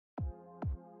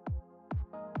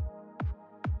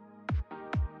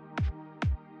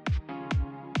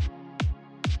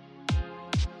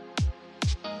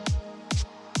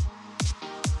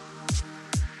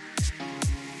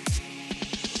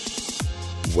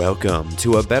Welcome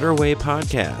to A Better Way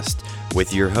podcast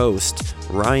with your host,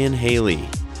 Ryan Haley.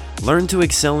 Learn to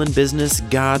excel in business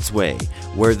God's way,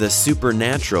 where the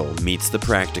supernatural meets the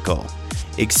practical.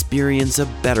 Experience a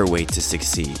better way to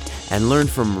succeed and learn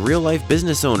from real-life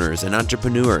business owners and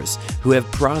entrepreneurs who have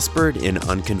prospered in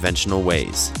unconventional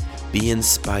ways. Be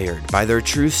inspired by their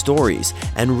true stories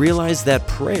and realize that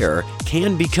prayer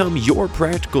can become your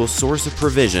practical source of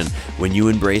provision when you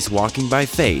embrace walking by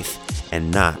faith and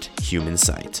not human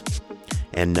sight.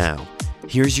 And now,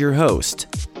 here's your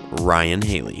host, Ryan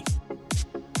Haley.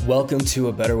 Welcome to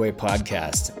A Better Way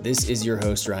podcast. This is your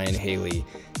host, Ryan Haley.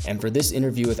 And for this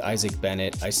interview with Isaac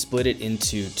Bennett, I split it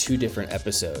into two different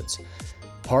episodes.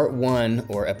 Part 1,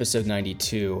 or episode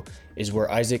 92, is where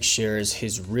Isaac shares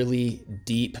his really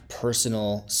deep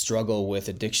personal struggle with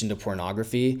addiction to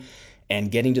pornography and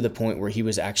getting to the point where he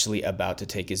was actually about to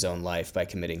take his own life by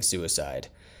committing suicide.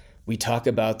 We talk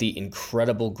about the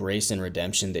incredible grace and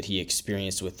redemption that he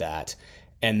experienced with that,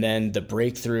 and then the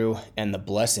breakthrough and the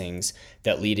blessings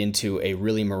that lead into a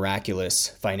really miraculous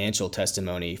financial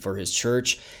testimony for his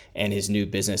church and his new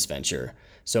business venture.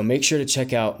 So make sure to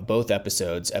check out both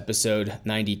episodes, episode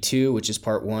 92, which is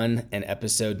part 1, and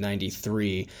episode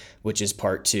 93, which is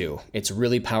part 2. It's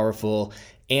really powerful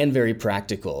and very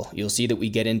practical. You'll see that we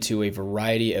get into a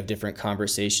variety of different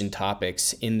conversation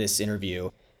topics in this interview,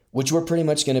 which we're pretty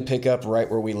much going to pick up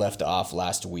right where we left off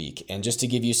last week. And just to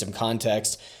give you some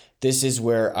context, this is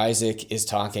where Isaac is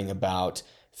talking about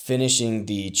finishing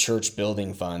the church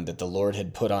building fund that the Lord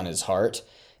had put on his heart.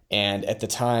 And at the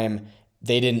time,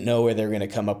 they didn't know where they were going to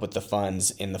come up with the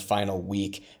funds in the final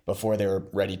week before they were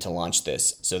ready to launch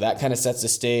this. So that kind of sets the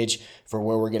stage for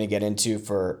where we're going to get into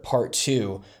for part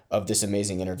 2 of this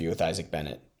amazing interview with Isaac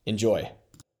Bennett. Enjoy.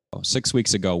 6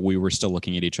 weeks ago, we were still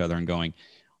looking at each other and going,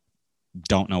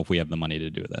 don't know if we have the money to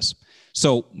do this.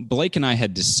 So Blake and I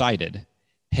had decided,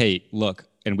 hey, look,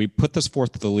 and we put this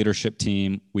forth to the leadership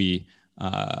team. We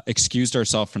excused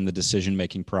ourselves from the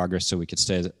decision-making progress so we could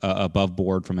stay above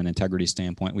board from an integrity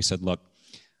standpoint. We said, look,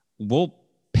 we'll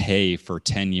pay for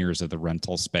 10 years of the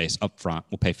rental space up front.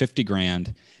 We'll pay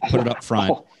 $50,000, put it up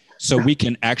front so we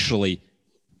can actually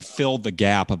fill the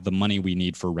gap of the money we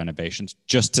need for renovations,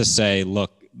 just to say,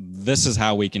 look, this is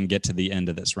how we can get to the end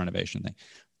of this renovation thing.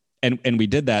 And we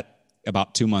did that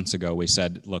about 2 months ago. We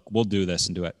said, look, we'll do this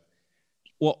and do it.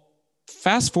 Well,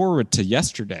 fast forward to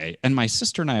yesterday, and my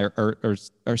sister and I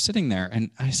are sitting there,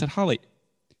 and I said, Holly,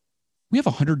 we have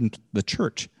the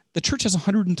church has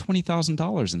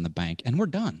 $120,000 in the bank, and we're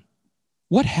done.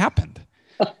 What happened?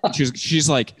 She's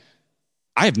like,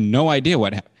 I have no idea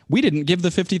what happened. We didn't give the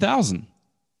 $50,000.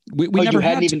 We never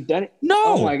hadn't even done it? No.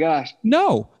 Oh my gosh.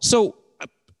 No. So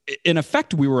in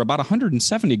effect, we were about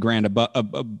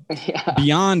 $170,000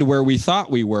 beyond where we thought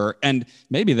we were. And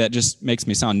maybe that just makes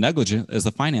me sound negligent as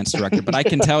the finance director, but I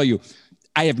can tell you,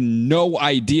 I have no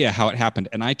idea how it happened.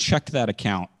 And I checked that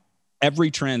account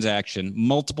every transaction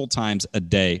multiple times a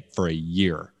day for a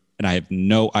year. And I have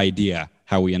no idea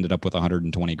how we ended up with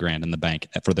 $120,000 in the bank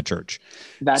for the church.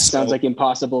 That sounds like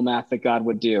impossible math that God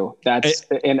would do.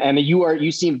 And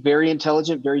you seem very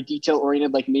intelligent, very detail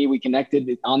oriented like me. We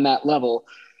connected on that level.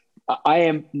 I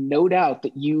am no doubt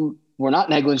that you were not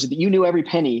negligent, that you knew every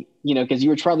penny, because you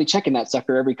were probably checking that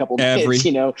sucker every couple of days,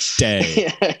 day,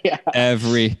 yeah.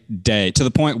 Every day, to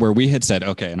the point where we had said,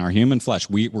 okay, in our human flesh,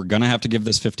 we're going to have to give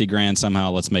this $50,000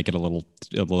 somehow. Let's make it a little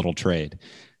trade.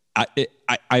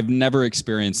 I've never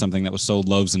experienced something that was so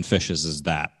loaves and fishes as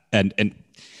that. And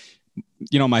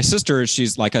my sister,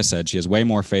 she's, like I said, she has way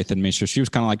more faith than me. So she was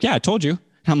kind of like, yeah, I told you.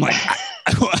 And I'm like,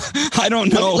 I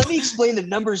don't know. Let me explain the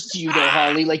numbers to you though,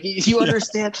 Holly. Like you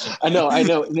understand. I know.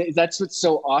 That's what's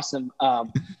so awesome.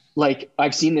 Like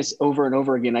I've seen this over and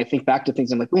over again. I think back to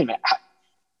things. I'm like, wait a minute.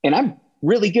 And I'm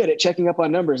really good at checking up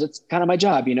on numbers. It's kind of my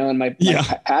job, and my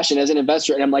passion as an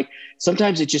investor. And I'm like,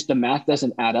 sometimes it's just the math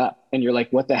doesn't add up. And you're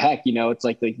like, what the heck? It's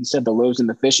like you said, the loaves and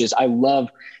the fishes. I love,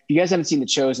 if you guys haven't seen The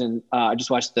Chosen, I just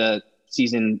watched the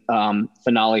season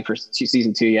finale for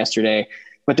season 2 yesterday.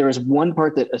 But there was one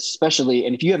part that especially,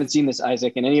 and if you haven't seen this,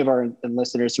 Isaac, and any of our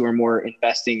listeners who are more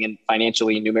investing and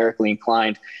financially and numerically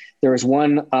inclined, there was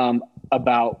one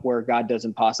about where God does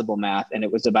impossible math, and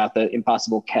it was about the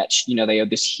impossible catch. They have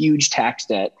this huge tax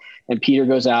debt, and Peter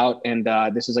goes out, and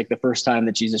this is like the first time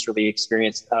that Jesus really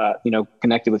experienced,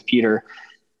 connected with Peter,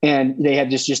 and they had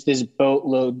just this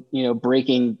boatload,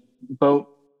 breaking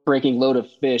load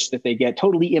of fish that they get,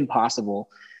 totally impossible.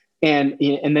 And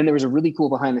then there was a really cool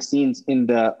behind the scenes in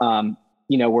the,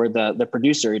 where the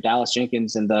producer, Dallas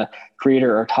Jenkins, and the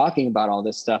creator are talking about all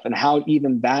this stuff and how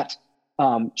even that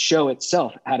show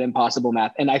itself had impossible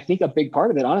math. And I think a big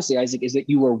part of it, honestly, Isaac, is that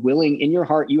you were willing in your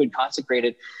heart, you had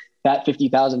consecrated that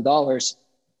 $50,000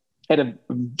 at a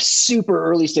super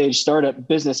early stage startup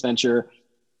business venture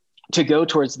to go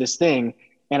towards this thing.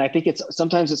 And I think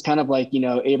sometimes it's kind of like,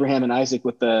 Abraham and Isaac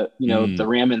with the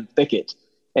ram in the thicket.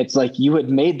 It's like you had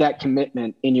made that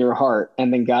commitment in your heart.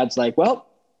 And then God's like, well,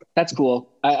 that's cool.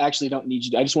 I actually don't need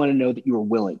you. I just want to know that you were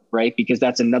willing, right? Because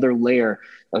that's another layer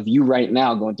of you right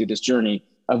now going through this journey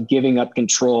of giving up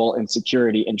control and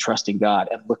security and trusting God.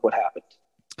 And look what happened.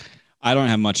 I don't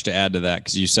have much to add to that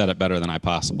because you said it better than I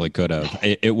possibly could have.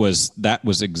 That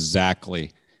was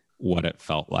exactly what it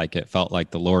felt like. It felt like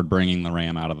the Lord bringing the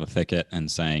ram out of the thicket and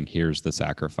saying, here's the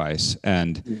sacrifice.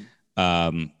 And,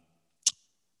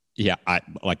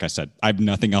 like I said, I have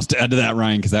nothing else to add to that,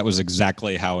 Ryan, because that was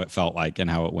exactly how it felt like and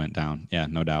how it went down. Yeah,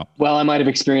 no doubt. Well, I might have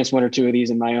experienced one or two of these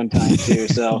in my own time too.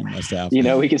 So,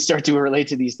 we can start to relate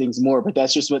to these things more, but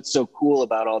that's just what's so cool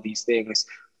about all these things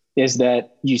is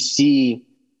that you see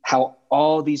how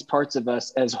all these parts of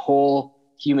us as whole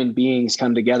human beings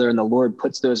come together, and the Lord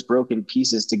puts those broken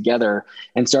pieces together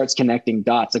and starts connecting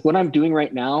dots. Like what I'm doing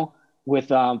right now with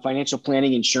financial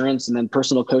planning, insurance, and then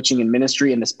personal coaching and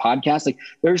ministry and this podcast, like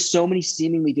there's so many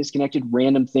seemingly disconnected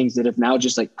random things that have now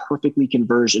just like perfectly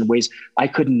converged in ways I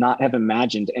could not have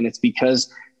imagined. And it's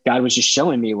because God was just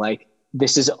showing me like,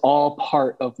 this is all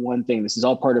part of one thing. This is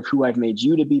all part of who I've made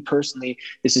you to be personally.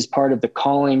 This is part of the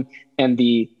calling and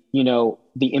the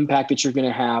impact that you're going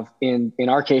to have in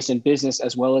our case, in business,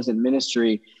 as well as in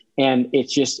ministry. And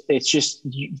it's just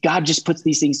God just puts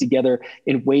these things together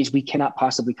in ways we cannot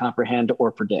possibly comprehend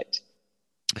or predict.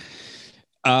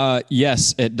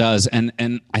 Yes, it does.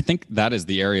 And I think that is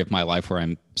the area of my life where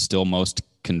I'm still most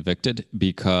convicted,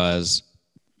 because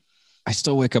I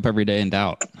still wake up every day in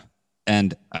doubt.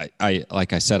 And I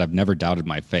like I said, I've never doubted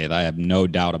my faith. I have no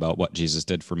doubt about what Jesus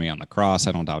did for me on the cross.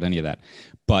 I don't doubt any of that.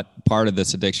 But part of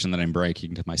this addiction that I'm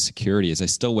breaking to my security is I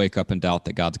still wake up and doubt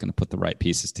that God's going to put the right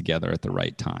pieces together at the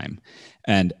right time.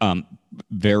 And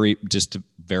very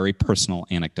personal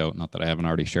anecdote, not that I haven't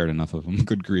already shared enough of them,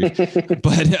 good grief,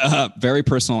 but very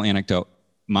personal anecdote.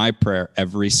 My prayer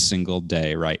every single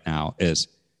day right now is,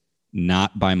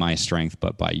 not by my strength,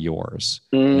 but by yours,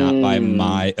 not by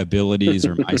my abilities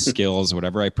or my skills,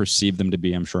 whatever I perceive them to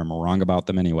be. I'm sure I'm wrong about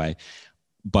them anyway,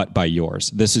 but by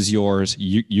yours. This is yours.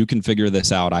 You can figure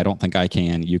this out. I don't think I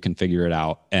can. You can figure it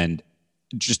out. And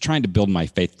just trying to build my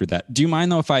faith through that. Do you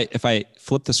mind though if I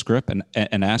flip the script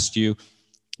and asked you,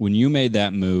 when you made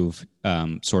that move,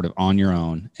 sort of on your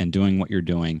own and doing what you're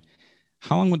doing,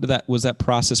 how long was that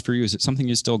process for you? Is it something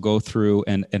you still go through?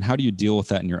 And how do you deal with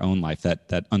that in your own life,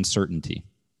 that uncertainty?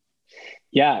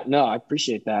 Yeah, no, I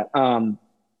appreciate that.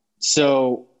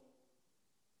 So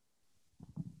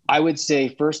I would say,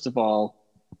 first of all,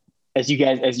 as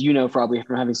you know, probably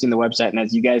from having seen the website, and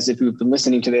as you guys, if you've been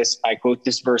listening to this, I quote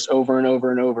this verse over and over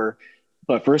and over,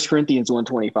 but 1 Corinthians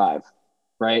 1:25,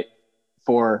 right?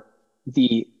 For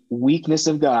the weakness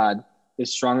of God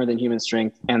is stronger than human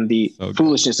strength, and the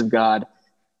foolishness of God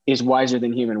is wiser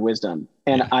than human wisdom.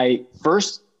 And I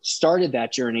first started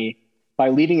that journey by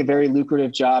leaving a very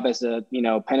lucrative job as a,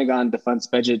 Pentagon defense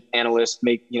budget analyst,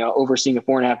 overseeing a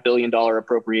 $4.5 billion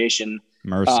appropriation,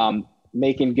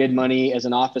 making good money as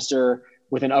an officer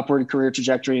with an upward career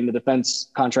trajectory in the defense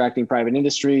contracting private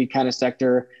industry kind of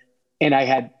sector. And I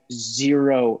had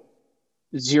zero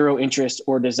interest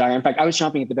or desire. In fact, I was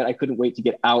chomping at the bit. I couldn't wait to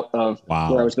get out of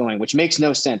where I was going, which makes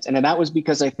no sense. And then that was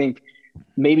because I think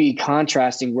maybe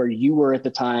contrasting where you were at the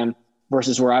time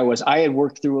versus where I was, I had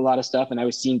worked through a lot of stuff and I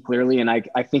was seeing clearly. And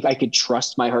I think I could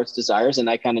trust my heart's desires. And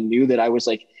I kind of knew that I was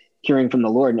like hearing from the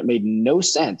Lord, and it made no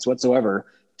sense whatsoever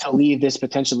to leave this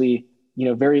potentially,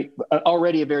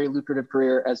 already a very lucrative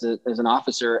career as an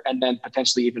officer, and then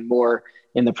potentially even more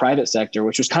in the private sector,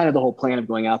 which was kind of the whole plan of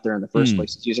going out there in the first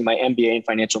place, is using my MBA in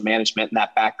financial management and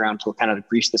that background to kind of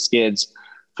grease the skids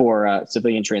for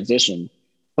civilian transition.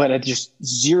 But I just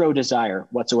zero desire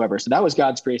whatsoever. So that was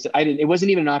God's grace. It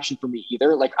wasn't even an option for me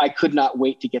either. Like I could not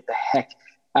wait to get the heck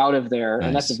out of there. Nice.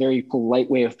 And that's a very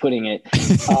polite way of putting it.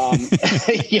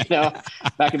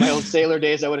 Back in my old sailor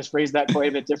days, I would have phrased that quite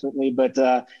a bit differently, but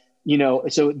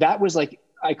so that was like,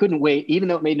 I couldn't wait, even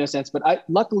though it made no sense. But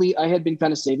luckily I had been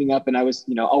kind of saving up, and I was,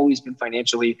 always been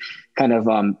financially kind of,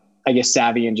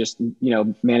 savvy and just,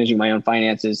 managing my own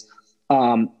finances.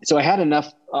 So I had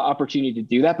enough opportunity to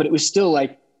do that, but it was still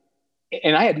like,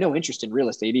 and I had no interest in real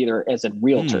estate either as a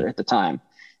realtor at the time,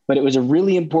 but it was a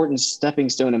really important stepping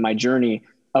stone in my journey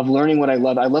of learning what I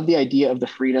love. I love the idea of the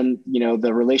freedom,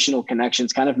 the relational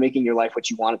connections, kind of making your life what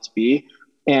you want it to be.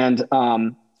 And,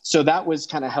 So that was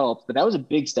kind of helped, but that was a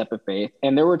big step of faith.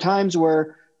 And there were times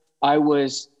where I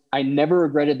never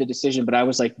regretted the decision, but I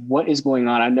was like, what is going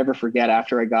on? I'll never forget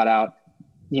after I got out,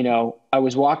 I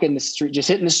was walking the street, just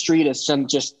hitting the street as some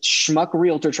just schmuck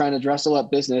realtor trying to dressel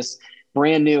up business,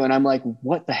 brand new. And I'm like,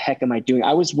 what the heck am I doing?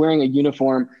 I was wearing a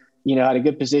uniform, had a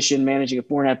good position, managing a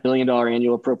 $4.5 billion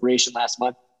annual appropriation last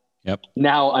month. Yep.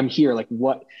 Now I'm here. Like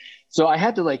what? So I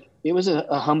had to it was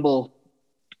a humble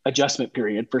adjustment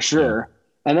period for sure. Yeah.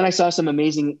 And then I saw some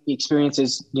amazing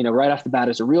experiences, right off the bat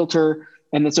as a realtor.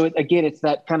 And then, so again, it's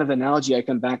that kind of analogy I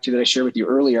come back to that I shared with you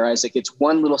earlier. Isaac, it's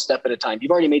one little step at a time. You've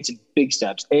already made some big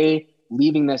steps.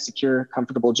 Leaving that secure,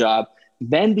 comfortable job,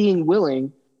 then being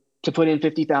willing to put in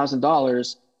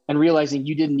 $50,000 and realizing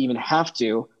you didn't even have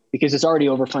to because it's already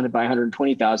overfunded by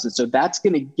 $120,000. So that's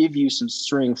going to give you some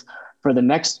strength for the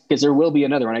next, because there will be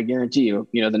another one. I guarantee you,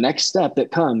 the next step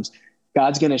that comes,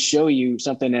 God's going to show you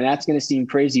something, and that's going to seem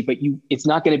crazy, but it's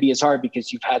not going to be as hard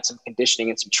because you've had some conditioning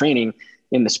and some training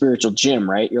in the spiritual gym,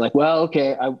 right? You're like, well,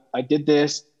 okay, I did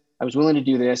this. I was willing to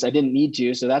do this. I didn't need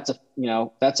to. So that's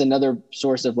that's another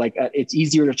source of it's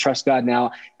easier to trust God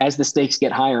now as the stakes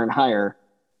get higher and higher.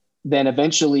 Then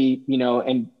eventually,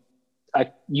 and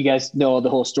you guys know the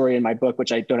whole story in my book,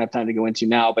 which I don't have time to go into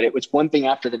now, but it was one thing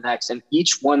after the next. And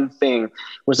each one thing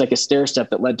was like a stair step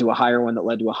that led to a higher one that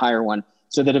led to a higher one.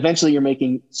 So that eventually you're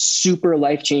making super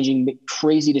life-changing,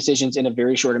 crazy decisions in a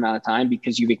very short amount of time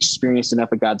because you've experienced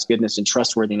enough of God's goodness and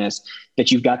trustworthiness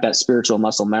that you've got that spiritual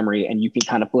muscle memory and you can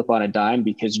kind of flip on a dime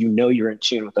because you're in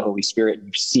tune with the Holy Spirit and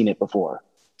you've seen it before.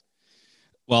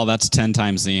 Well, that's 10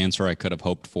 times the answer I could have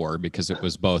hoped for because it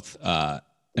was both an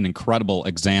incredible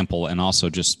example and also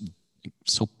just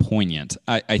so poignant.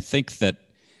 I think that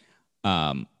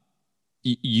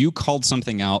you called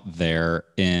something out there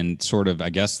in sort of,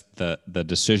 I guess, the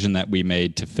decision that we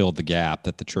made to fill the gap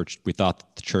that we thought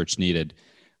that the church needed.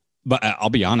 But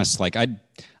I'll be honest, I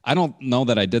don't know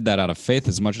that I did that out of faith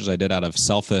as much as I did out of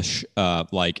selfish,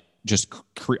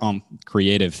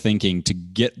 creative thinking to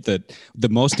get the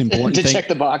most important to thing. Check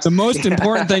the box. The most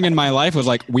important thing in my life was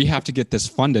we have to get this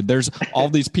funded. There's all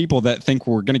these people that think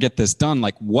we're going to get this done.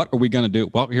 What are we going to do?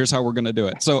 Well, here's how we're going to do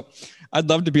it. So I'd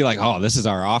love to be oh, this is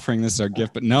our offering, this is our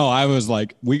gift. But no, I was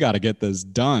we got to get this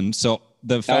done. So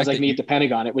the fact that was me at the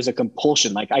Pentagon. It was a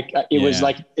compulsion. It was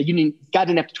God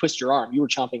didn't have to twist your arm. You were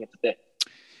chomping at the bit.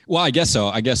 Well, I guess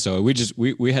so.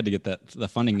 We had to get the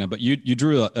funding done, but you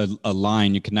drew a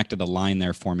line, you connected a line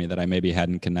there for me that I maybe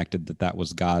hadn't connected, that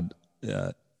was God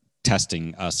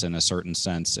testing us in a certain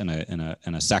sense, in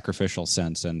a sacrificial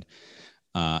sense. And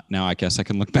now I guess I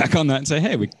can look back on that and say,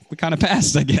 hey, we kind of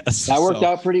passed, I guess. That worked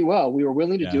out pretty well. We were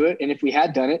willing to do it. And if we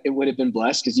had done it, it would have been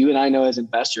blessed because you and I know as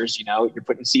investors, you're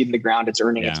putting seed in the ground, it's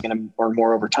earning, it's going to earn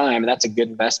more over time. And that's a good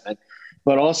investment.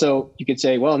 But also you could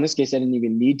say, well, in this case, I didn't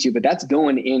even need to, but that's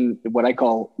going in what I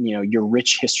call, your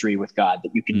rich history with God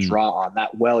that you can draw on,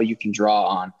 that well you can draw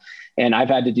on. And I've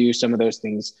had to do some of those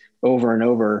things over and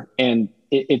over. And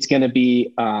it's going to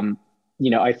be,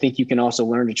 I think you can also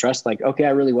learn to trust okay, I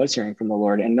really was hearing from the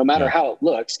Lord. And no matter how it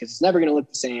looks, because it's never going to look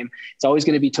the same, it's always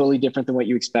going to be totally different than what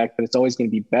you expect, but it's always going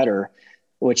to be better,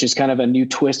 which is kind of a new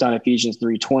twist on Ephesians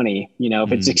 3:20.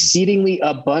 If it's exceedingly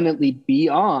abundantly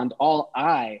beyond all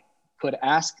I could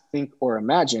ask, think, or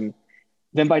imagine,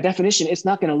 then by definition, it's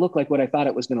not going to look like what I thought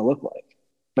it was going to look like,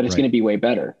 but it's going to be way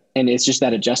better. And it's just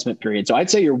that adjustment period. So I'd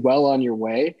say you're well on your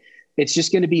way. It's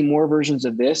just going to be more versions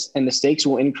of this and the stakes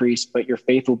will increase, but your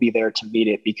faith will be there to meet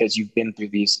it because you've been through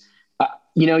these.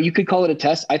 You could call it a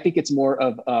test. I think it's more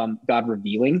of God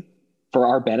revealing for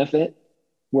our benefit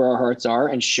where our hearts are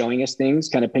and showing us things,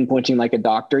 kind of pinpointing like a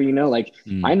doctor,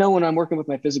 I know when I'm working with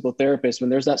my physical therapist, when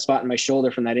there's that spot in my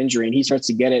shoulder from that injury and he starts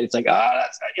to get it, it's that's,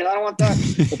 I don't want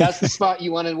that, but that's the spot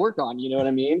you want to work on. You know what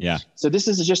I mean? Yeah. So this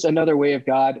is just another way of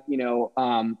God,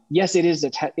 yes, it is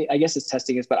I guess it's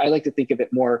testing us, but I like to think of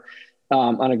it more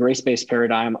on a grace-based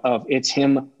paradigm of it's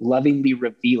him lovingly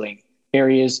revealing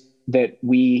areas that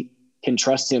we can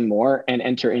trust him more and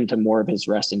enter into more of his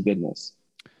rest and goodness.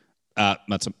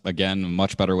 That's again a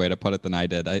much better way to put it than I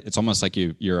did. It's almost like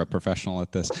you're a professional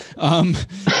at this.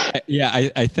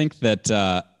 I think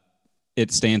that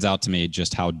it stands out to me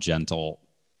just how gentle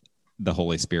the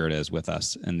Holy Spirit is with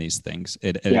us in these things.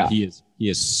 He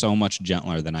is so much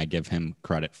gentler than I give him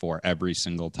credit for every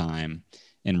single time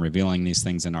in revealing these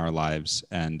things in our lives.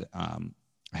 And I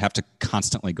have to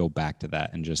constantly go back to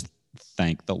that and just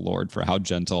thank the Lord for how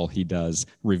gentle he does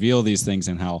reveal these things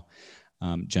and how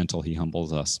gentle he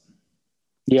humbles us.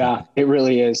 Yeah, it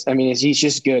really is. I mean, he's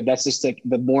just good. That's just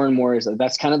the more and more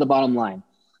that's kind of the bottom line.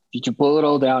 If you can pull it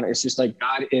all down, it's just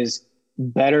God is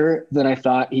better than I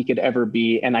thought he could ever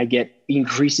be. And I get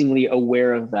increasingly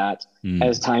aware of that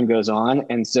as time goes on.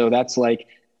 And so that's like,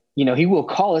 he will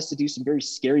call us to do some very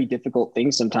scary, difficult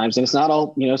things sometimes. And it's not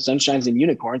all, sunshines and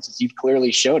unicorns, as you've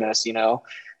clearly showed us.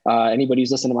 Anybody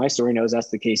who's listened to my story knows that's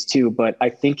the case too. But I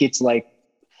think it's like,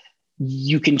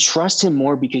 you can trust him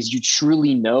more because you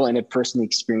truly know and have personally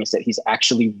experienced that he's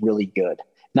actually really good.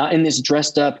 Not in this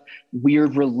dressed up,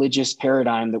 weird religious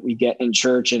paradigm that we get in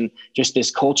church and just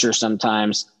this culture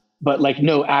sometimes, but like,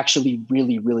 no, actually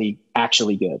really, really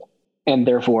actually good. And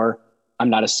therefore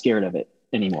I'm not as scared of it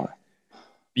anymore.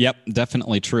 Yep,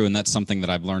 definitely true. And that's something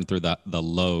that I've learned through the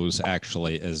lows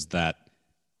actually, is that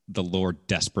the Lord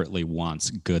desperately wants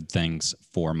good things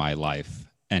for my life.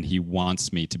 And he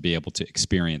wants me to be able to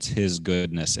experience his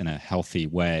goodness in a healthy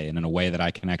way and in a way that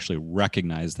I can actually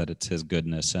recognize that it's his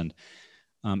goodness. And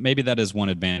maybe that is one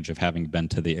advantage of having been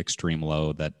to the extreme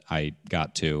low that I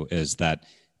got to, is that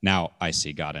now I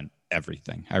see God in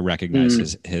everything. I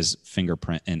recognize his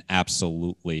fingerprint in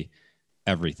absolutely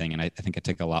everything. And I think I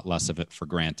take a lot less of it for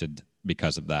granted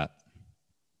because of that.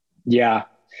 Yeah.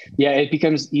 Yeah. It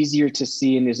becomes easier to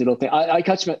see in these little things.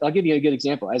 I'll give you a good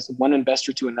example. As one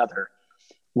investor to another,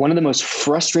 one of the most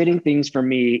frustrating things for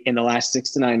me in the last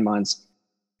 6 to 9 months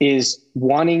is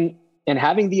wanting and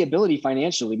having the ability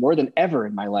financially more than ever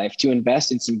in my life to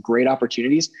invest in some great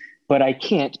opportunities, but I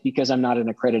can't because I'm not an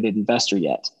accredited investor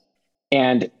yet.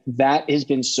 And that has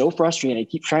been so frustrating. I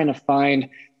keep trying to find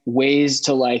ways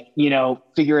to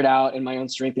figure it out in my own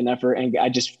strength and effort. And I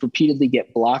just repeatedly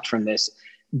get blocked from this.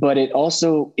 But it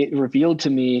revealed to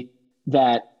me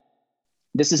that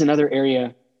this is another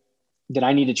area that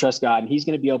I need to trust God, and he's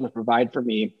going to be able to provide for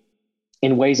me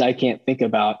in ways I can't think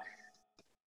about.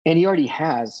 And he already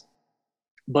has,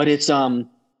 but it's him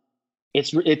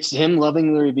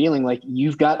lovingly revealing, like,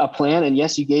 you've got a plan. And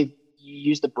yes, you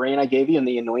used the brain I gave you and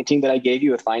the anointing that I gave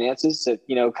you with finances to,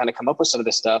 kind of come up with some of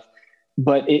this stuff.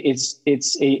 But it's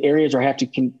areas where I have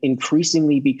to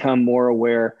increasingly become more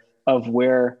aware of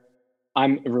where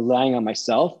I'm relying on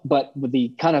myself. But with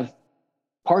the kind of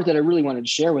part that I really wanted to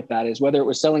share with that is whether it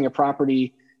was selling a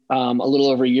property a little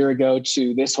over a year ago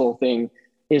to this whole thing,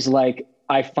 is like,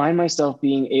 I find myself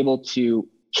being able to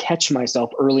catch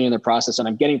myself early in the process, and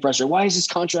I'm getting frustrated. Why is this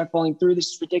contract falling through? This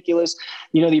is ridiculous.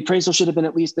 The appraisal should have been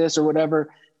at least this or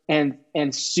whatever. And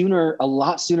a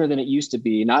lot sooner than it used to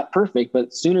be, not perfect,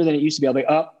 but sooner than it used to be, I'll be,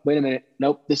 oh, wait a minute.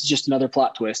 Nope. This is just another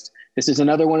plot twist. This is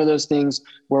another one of those things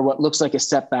where what looks like a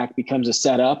setback becomes a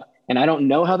setup. And I don't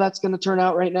know how that's going to turn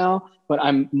out right now, but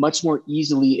I'm much more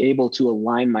easily able to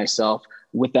align myself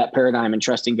with that paradigm and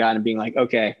trusting God and being like,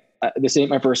 okay, this ain't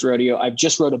my first rodeo. I've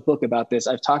just wrote a book about this.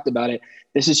 I've talked about it.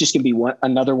 This is just going to be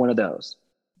another one of those.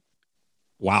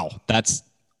 Wow. That's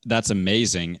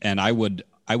amazing. And I would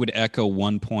echo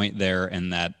one point there,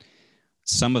 in that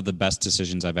some of the best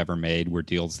decisions I've ever made were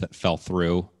deals that fell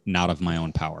through, not of my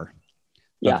own power.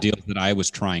 Yeah. Of deals that I was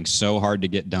trying so hard to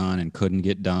get done and couldn't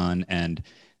get done, and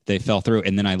they fell through.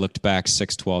 And then I looked back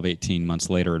 6, 12, 18 months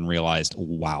later and realized,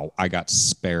 wow, I got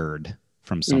spared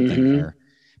from something there.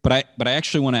 But I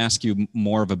actually want to ask you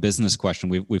more of a business question.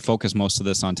 We focus most of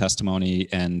this on testimony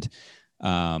and,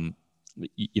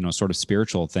 sort of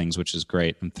spiritual things, which is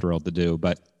great. I'm thrilled to do.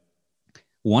 But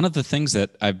one of the things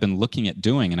that I've been looking at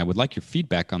doing, and I would like your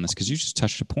feedback on this because you just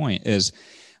touched a point, is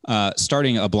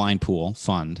starting a blind pool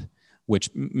fund, which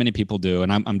many people do.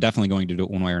 And I'm definitely going to do it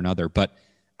one way or another. But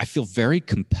I feel very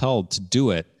compelled to do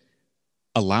it,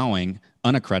 allowing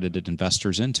unaccredited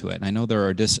investors into it. And I know there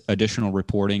are additional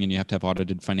reporting, and you have to have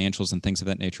audited financials and things of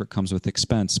that nature. It comes with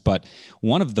expense. But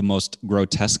one of the most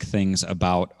grotesque things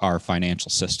about our financial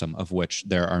system, of which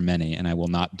there are many, and I will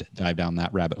not dive down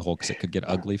that rabbit hole because it could get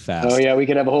ugly fast. Oh yeah, we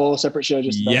could have a whole separate show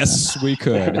just about Yes, that. We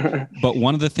could. But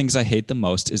one of the things I hate the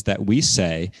most is that we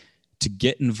say, to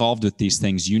get involved with these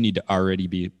things, you need to already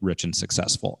be rich and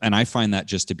successful. And I find that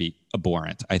just to be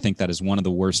abhorrent. I think that is one of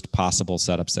the worst possible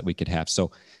setups that we could have.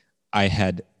 So I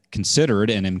had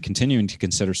considered, and am continuing to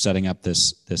consider, setting up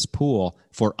this pool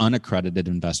for unaccredited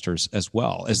investors as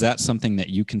well. Is that something that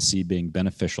you can see being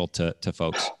beneficial to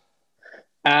folks?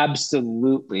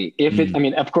 Absolutely.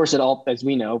 Of course, as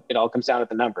we know, it all comes down to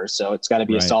the numbers. So it's got to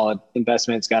be a solid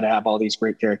investment. It's got to have all these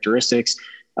great characteristics.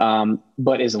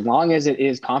 But as long as it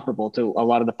is comparable to a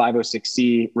lot of the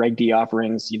 506C Reg D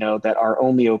offerings, that are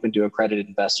only open to accredited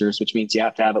investors, which means you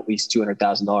have to have at least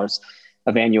 $200,000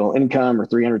 of annual income, or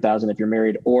 $300,000 if you're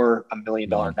married, or $1 million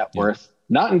net worth,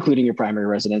 not including your primary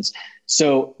residence.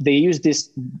 So they use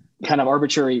this kind of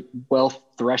arbitrary wealth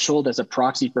threshold as a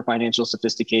proxy for financial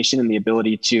sophistication and the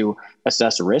ability to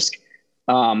assess a risk.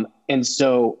 And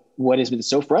so what has been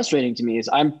so frustrating to me is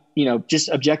I'm, just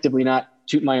objectively not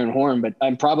toot my own horn, but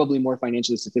I'm probably more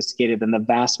financially sophisticated than the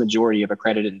vast majority of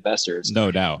accredited investors. No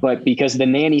doubt. But because the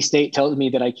nanny state tells me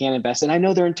that I can't invest, and I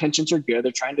know their intentions are good,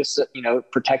 they're trying to,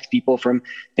 protect people from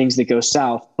things that go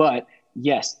south. But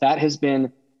yes, that has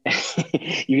been,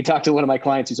 you can talk to one of my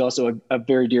clients who's also a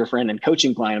very dear friend and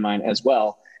coaching client of mine as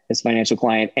well, his financial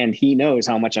client. And he knows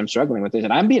how much I'm struggling with this.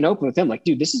 And I'm being open with him, like,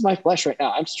 dude, this is my flesh right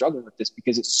now. I'm struggling with this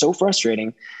because it's so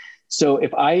frustrating. So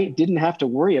if I didn't have to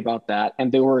worry about that,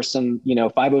 and there were some,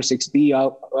 506B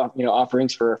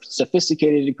offerings for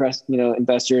sophisticated,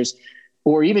 investors,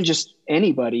 or even just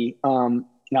anybody,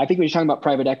 I think when you're talking about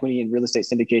private equity and real estate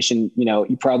syndication,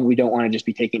 you probably don't want to just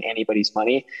be taking anybody's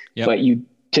money, but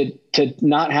to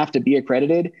not have to be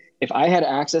accredited. If I had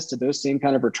access to those same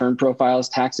kind of return profiles,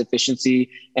 tax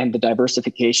efficiency, and the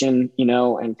diversification,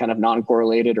 and kind of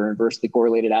non-correlated or inversely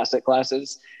correlated asset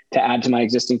classes to add to my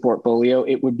existing portfolio,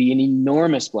 it would be an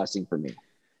enormous blessing for me.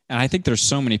 And I think there's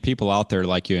so many people out there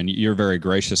like you, and you're very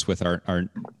gracious with our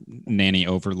nanny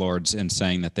overlords in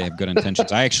saying that they have good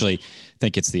intentions. I actually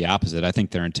think it's the opposite. I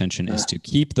think their intention is to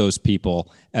keep those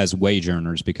people as wage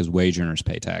earners because wage earners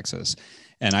pay taxes.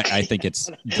 And I think it's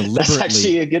deliberately, that's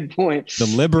actually a good point.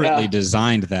 Deliberately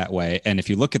designed that way. And if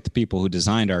you look at the people who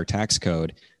designed our tax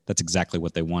code, that's exactly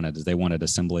what they wanted. Is they wanted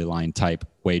assembly line type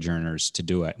wage earners to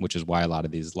do it, which is why a lot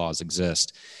of these laws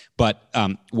exist. But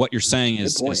what you're saying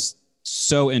is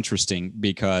so interesting,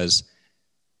 because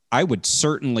I would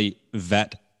certainly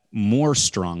vet more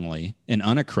strongly an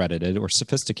unaccredited or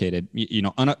sophisticated,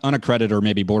 unaccredited or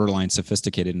maybe borderline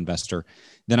sophisticated investor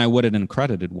than I would an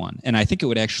accredited one. And I think it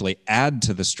would actually add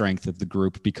to the strength of the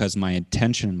group, because my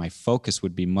intention and my focus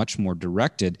would be much more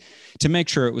directed to make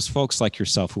sure it was folks like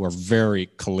yourself who are very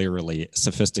clearly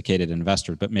sophisticated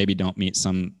investors, but maybe don't meet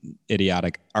some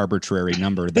idiotic arbitrary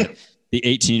number that the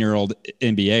 18-year-old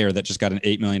MBAer that just got an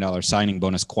 $8 million signing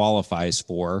bonus qualifies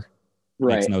for.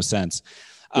 Right. Makes no sense.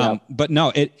 But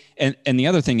no, and the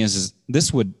other thing is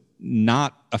this would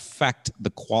not affect the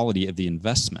quality of the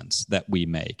investments that we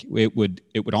make. It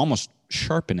would almost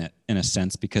sharpen it in a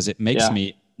sense, because it makes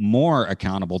me more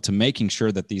accountable to making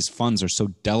sure that these funds are so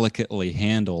delicately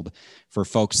handled for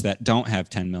folks that don't have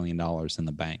 $10 million in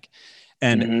the bank.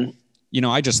 And,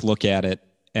 I just look at it,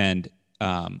 and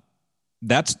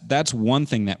that's one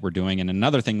thing that we're doing. And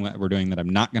another thing that we're doing that I'm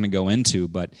not going to go into,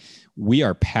 but we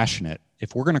are passionate.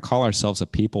 If we're going to call ourselves a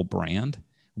people brand,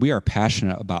 we are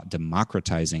passionate about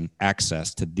democratizing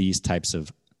access to these types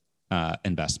of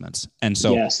investments. And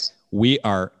so we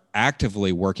are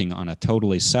actively working on a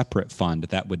totally separate fund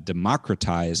that would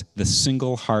democratize the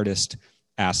single hardest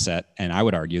asset, and I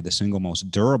would argue the single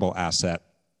most durable asset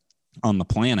on the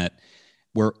planet.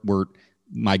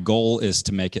 My goal is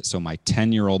to make it so my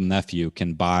 10-year-old nephew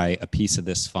can buy a piece of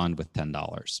this fund with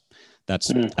 $10.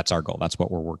 That's our goal. That's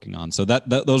what we're working on. So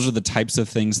those are the types of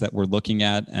things that we're looking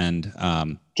at. And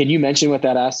can you mention what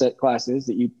that asset class is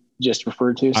that you just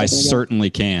referred to? I certainly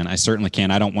can.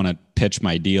 I don't want to pitch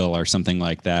my deal or something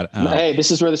like that. Hey,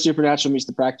 this is where the supernatural meets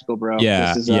the practical, bro.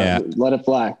 Let it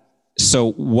fly.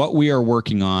 So what we are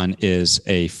working on is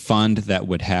a fund that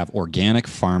would have organic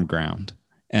farm ground.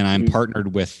 And I'm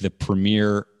partnered with the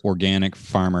premier organic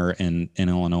farmer in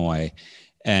Illinois.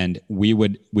 And we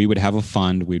would have a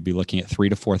fund. We'd be looking at 3,000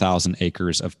 to 4,000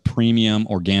 acres of premium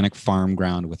organic farm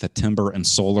ground with a timber and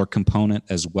solar component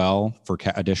as well for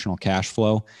additional cash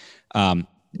flow, of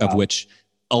which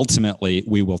ultimately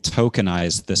we will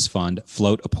tokenize this fund,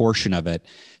 float a portion of it.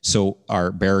 So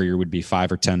our barrier would be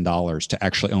 $5 or $10 to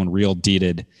actually own real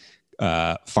deeded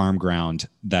farm ground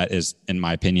that is, in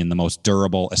my opinion, the most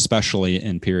durable, especially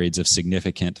in periods of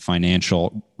significant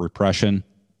financial repression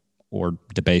or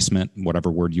debasement, whatever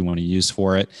word you want to use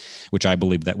for it, which I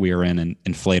believe that we are in an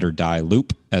inflate or die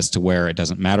loop, as to where it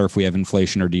doesn't matter if we have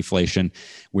inflation or deflation.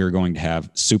 We're going to have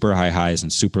super high highs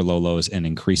and super low lows and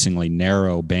increasingly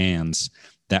narrow bands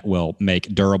that will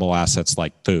make durable assets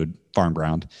like food, farm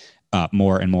ground,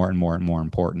 more and more and more and more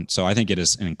important. So I think it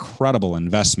is an incredible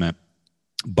investment,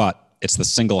 but it's the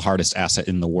single hardest asset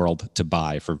in the world to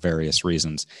buy for various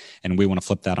reasons. And we want to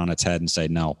flip that on its head and say,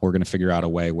 no, we're going to figure out a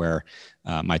way where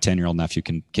my 10-year-old nephew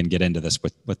can get into this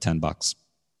with $10.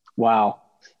 Wow.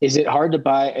 Is it hard to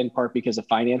buy in part because of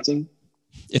financing?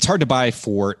 It's hard to buy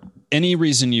for any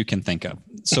reason you can think of.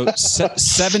 So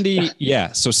 70 to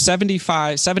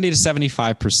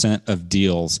 75% of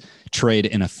deals trade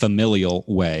in a familial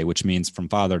way, which means from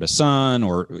father to son,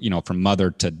 or, from mother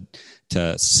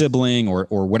to sibling, or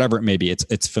whatever it may be.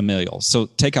 It's familial. So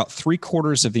take out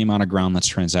 3/4 of the amount of ground that's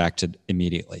transacted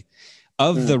immediately.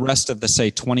 Of the rest of the,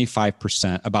 say,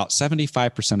 25%, about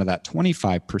 75% of that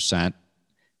 25%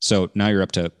 So now you're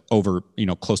up to over,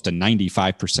 close to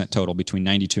 95% total, between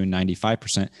 92 and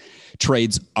 95%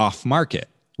 trades off market,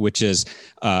 which is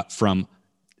from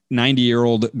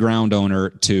 90-year-old ground owner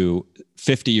to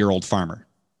 50-year-old farmer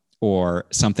or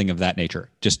something of that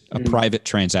nature, just a private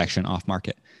transaction off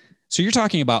market. So you're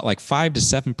talking about like 5 to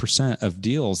 7% of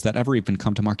deals that ever even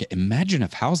come to market. Imagine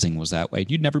if housing was that way.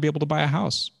 You'd never be able to buy a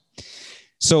house.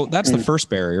 So that's the first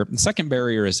barrier. The second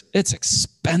barrier is it's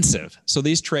expensive. So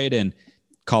these trade in,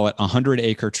 call it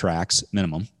 100-acre tracts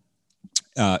minimum,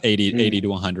 80 to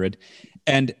 100.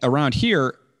 And around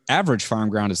here, average farm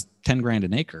ground is 10 grand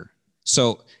an acre.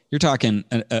 So you're talking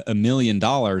 $1 million,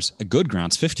 a good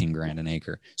ground's 15 grand an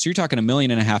acre. So you're talking $1.5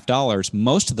 million.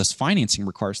 Most of this financing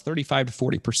requires 35 to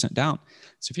 40% down.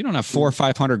 So if you don't have 400 or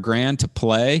 500 grand to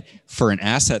play for an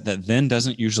asset that then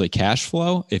doesn't usually cash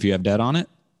flow, if you have debt on it,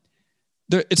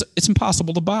 it's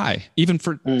impossible to buy, even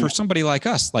for somebody like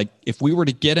us. Like if we were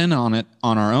to get in on it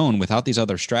on our own without these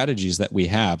other strategies that we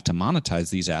have to monetize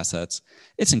these assets,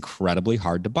 it's incredibly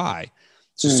hard to buy.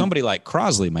 So somebody like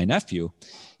Crosley, my nephew,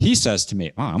 he says to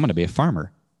me, I'm going to be a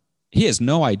farmer. He has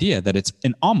no idea that it's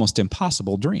an almost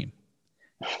impossible dream.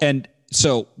 And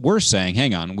so we're saying,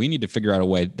 hang on, we need to figure out a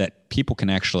way that people can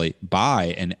actually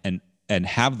buy and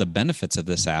have the benefits of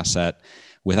this asset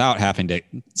without having to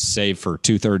save for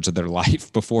 2/3 of their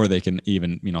life before they can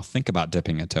even, think about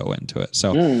dipping a toe into it.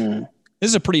 So this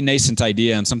is a pretty nascent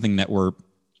idea and something that we're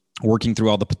working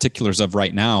through all the particulars of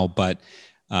right now. But,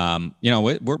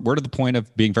 we're to the point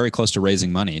of being very close to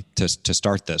raising money to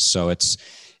start this. So I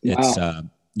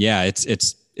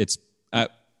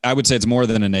would say it's more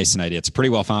than a nascent idea. It's a pretty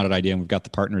well-founded idea, and we've got the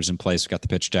partners in place. We've got the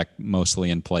pitch deck mostly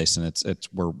in place, and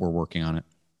we're working on it.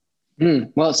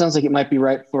 Well, it sounds like it might be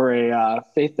right for a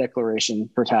faith declaration,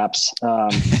 perhaps.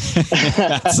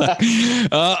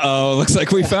 Looks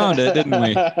like we found it, didn't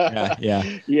we? Yeah.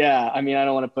 Yeah. I mean, I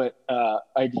don't want to put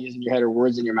ideas in your head or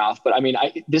words in your mouth, but I mean,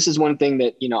 this is one thing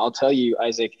that, I'll tell you,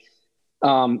 Isaac,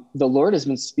 the Lord has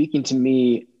been speaking to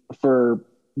me for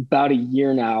about a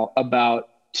year now about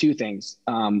two things.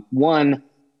 One,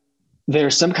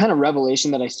 there's some kind of revelation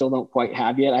that I still don't quite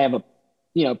have yet. I have a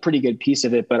pretty good piece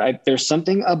of it, but there's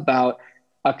something about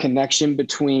a connection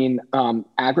between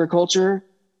agriculture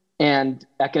and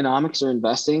economics or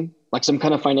investing, like some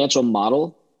kind of financial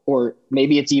model, or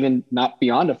maybe it's even not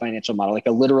beyond a financial model, like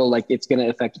a literal, like it's going to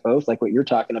affect both, like what you're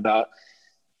talking about.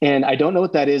 And I don't know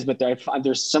what that is, but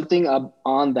there's something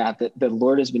on that the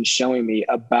Lord has been showing me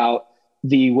about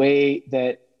the way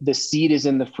that the seed is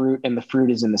in the fruit and the fruit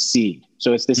is in the seed.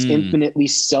 So it's this infinitely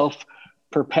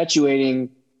self-perpetuating,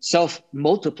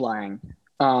 self-multiplying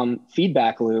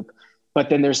feedback loop. But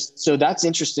then so that's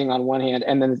interesting on one hand.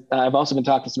 And then I've also been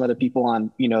talking to some other people on,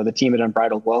 the team at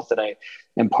Unbridled Wealth that I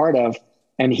am part of.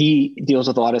 And he deals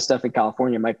with a lot of stuff in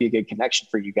California. Might be a good connection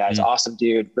for you guys. Awesome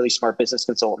dude, really smart business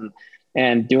consultant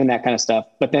and doing that kind of stuff.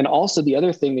 But then also the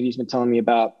other thing that he's been telling me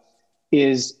about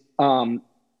is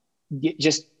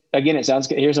just, again, it sounds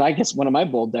good. Here's, I guess, one of my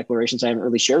bold declarations I haven't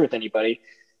really shared with anybody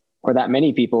or that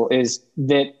many people is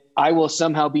that I will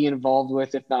somehow be involved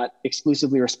with, if not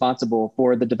exclusively responsible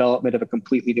for the development of a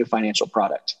completely new financial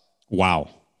product. Wow.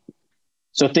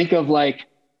 So think of like,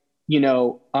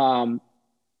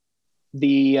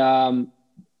 the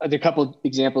couple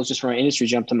examples just from our industry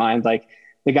jump to mind, like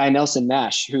the guy Nelson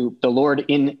Nash, who the Lord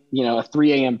in, a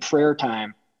 3 a.m. prayer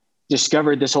time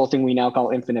discovered this whole thing we now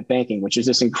call infinite banking, which is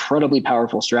this incredibly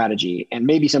powerful strategy. And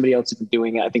maybe somebody else has been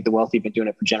doing it. I think the wealthy have been doing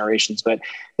it for generations, but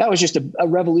that was just a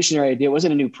revolutionary idea. It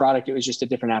wasn't a new product. It was just a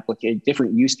different application,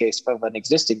 different use case of an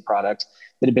existing product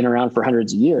that had been around for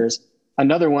hundreds of years.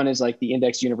 Another one is like the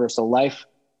Index Universal Life.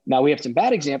 Now we have some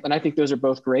bad examples, and I think those are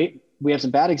both great. We have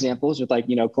some bad examples with like,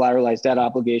 collateralized debt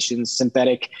obligations,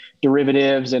 synthetic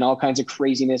derivatives, and all kinds of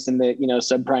craziness in the,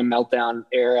 subprime meltdown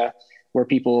era where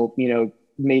people,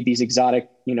 made these exotic,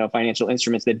 financial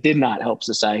instruments that did not help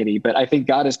society. But I think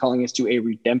God is calling us to a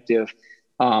redemptive,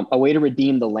 a way to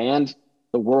redeem the land,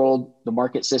 the world, the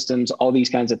market systems, all these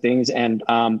kinds of things. And,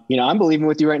 I'm believing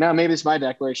with you right now. Maybe it's my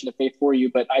declaration of faith for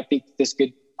you, but I think this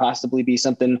could possibly be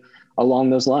something along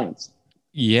those lines.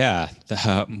 Yeah.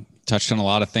 Touched on a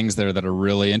lot of things there that are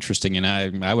really interesting. And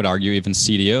I would argue even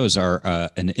CDOs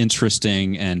are an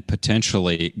interesting and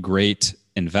potentially great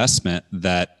investment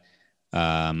that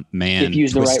if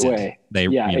used twisted. The right way. They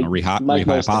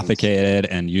rehypothecated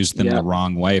and used them the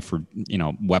wrong way for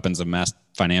weapons of mass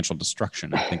financial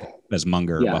destruction, I think, as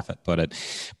Munger Buffett put it.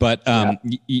 But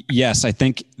yes, I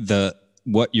think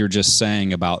what you're just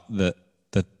saying about the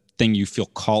thing you feel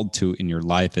called to in your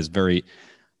life is very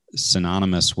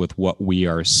synonymous with what we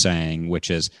are saying,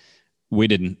 which is we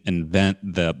didn't invent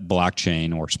the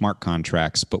blockchain or smart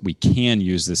contracts, but we can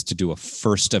use this to do a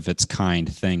first of its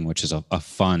kind thing, which is a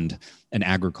fund, an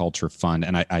agriculture fund.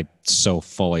 And I so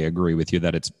fully agree with you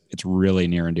that it's really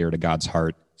near and dear to God's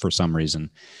heart for some reason.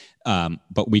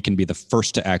 But we can be the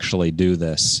first to actually do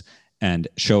this and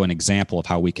show an example of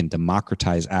how we can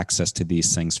democratize access to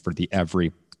these things for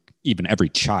even every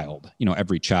child,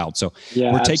 every child. So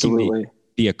we're taking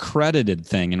the accredited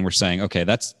thing and we're saying, okay,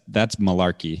 that's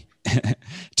malarkey.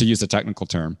 To use a technical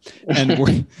term, and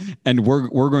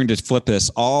we're going to flip this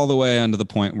all the way onto the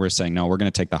point where we're saying, no, we're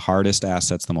going to take the hardest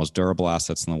assets, the most durable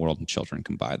assets in the world, and children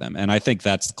can buy them. And I think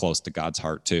that's close to God's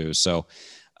heart too. So,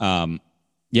 I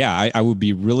would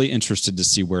be really interested to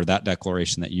see where that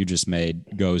declaration that you just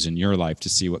made goes in your life, to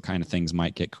see what kind of things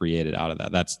might get created out of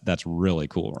that. That's really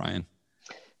cool, Ryan.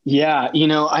 Yeah,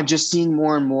 I'm just seeing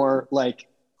more and more. Like,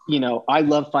 I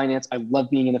love finance. I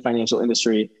love being in the financial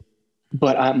industry.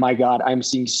 But my God, I'm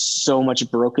seeing so much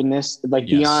brokenness,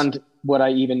 beyond what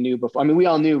I even knew before. I mean, we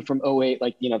all knew from '08,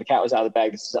 the cat was out of the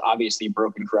bag. This is obviously a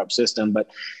broken, corrupt system. But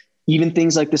even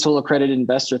things like this whole accredited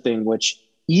investor thing, which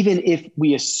even if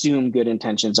we assume good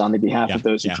intentions on the behalf of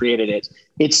those who created it,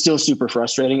 it's still super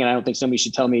frustrating. And I don't think somebody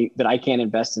should tell me that I can't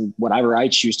invest in whatever I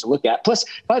choose to look at. Plus,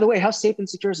 by the way, how safe and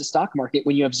secure is the stock market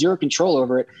when you have zero control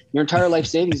over it? Your entire life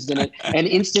savings is in it, and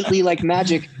instantly, like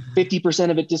magic,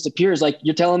 50% of it disappears. Like,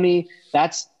 you're telling me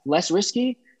that's less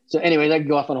risky? So anyways, I can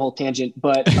go off on a whole tangent,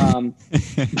 but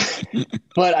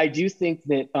but I do think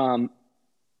that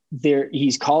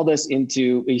he's called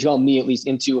me at least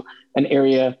into an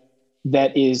area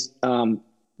that is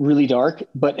really dark,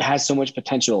 but has so much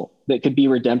potential that could be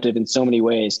redemptive in so many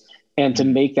ways. And to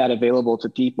make that available to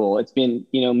people, it's been,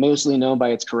 mostly known by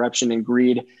its corruption and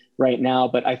greed right now.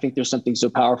 But I think there's something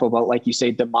so powerful about, like you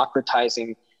say,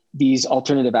 democratizing these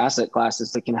alternative asset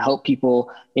classes that can help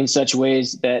people in such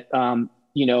ways that,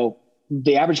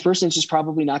 the average person is just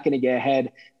probably not going to get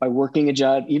ahead by working a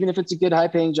job, even if it's a good high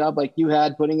paying job like you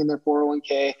had, putting in their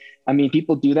 401k. I mean,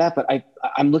 people do that, but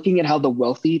I'm looking at how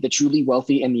the truly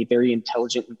wealthy and the very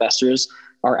intelligent investors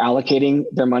are allocating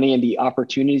their money and the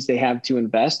opportunities they have to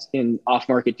invest in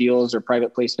off-market deals or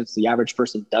private placements the average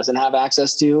person doesn't have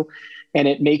access to. And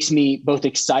it makes me both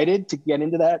excited to get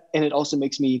into that, and it also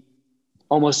makes me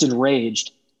almost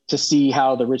enraged to see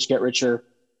how the rich get richer,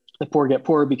 the poor get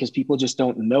poorer, because people just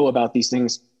don't know about these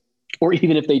things. Or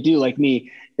even if they do, like me,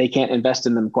 they can't invest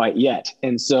in them quite yet.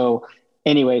 And so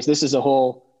anyways, this is a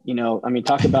whole,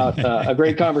 talk about a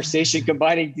great conversation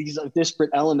combining these disparate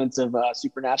elements of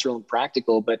supernatural and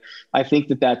practical. But I think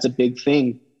that that's a big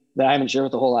thing that I haven't shared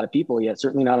with a whole lot of people yet,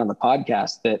 certainly not on the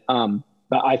podcast, that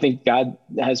but I think God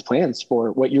has plans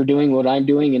for what you're doing, what I'm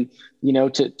doing, and,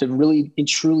 to really and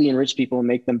truly enrich people and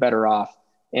make them better off.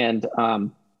 And I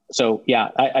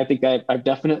think I've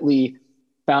definitely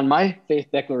found my faith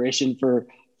declaration for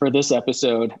this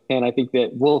episode. And I think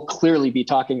that we'll clearly be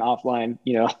talking offline,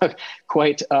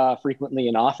 quite frequently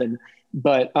and often.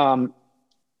 But can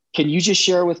you just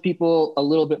share with people a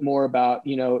little bit more about,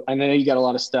 I know you got a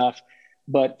lot of stuff,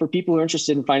 but for people who are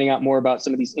interested in finding out more about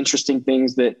some of these interesting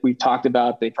things that we've talked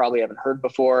about, they probably haven't heard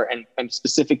before, and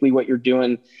specifically what you're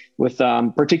doing with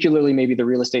particularly maybe the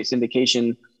real estate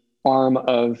syndication arm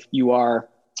of UR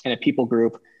and a people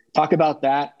group. Talk about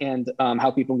that and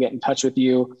how people get in touch with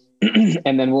you.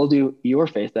 And then we'll do your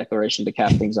faith declaration to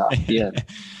cap things off. Yeah.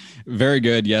 Very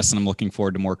good. Yes. And I'm looking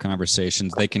forward to more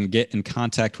conversations. They can get in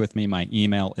contact with me. My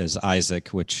email is Isaac,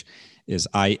 which is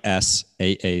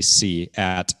ISAAC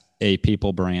at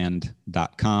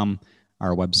apeoplebrand.com.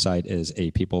 Our website is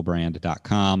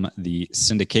apeoplebrand.com. The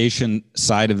syndication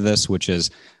side of this, which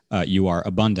is You Are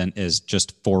Abundant, is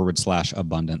just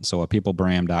 /abundant. So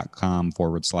apeoplebrand.com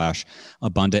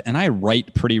 /abundant. And I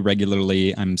write pretty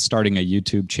regularly. I'm starting a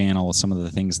YouTube channel, some of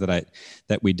the things that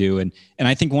we do. And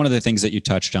I think one of the things that you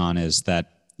touched on is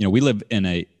that, we live in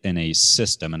a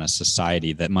system, in a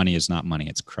society that money is not money,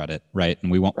 it's credit, right?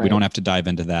 And we don't have to dive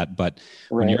into that. But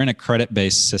when you're in a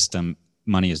credit-based system,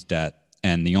 money is debt.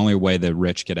 And the only way the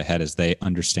rich get ahead is they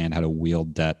understand how to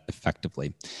wield debt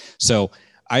effectively. So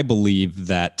I believe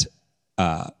that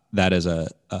that is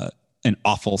an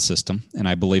awful system, and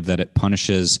I believe that it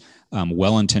punishes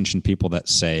well-intentioned people that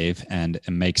save, and it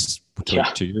makes,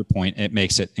 to your point, it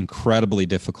makes it incredibly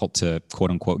difficult to quote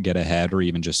unquote get ahead or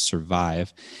even just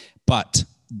survive. But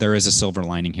there is a silver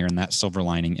lining here, and that silver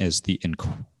lining is the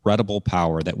incredible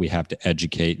power that we have to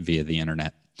educate via the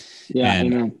internet. Yeah,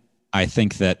 and amen. I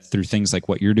think that through things like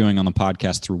what you're doing on the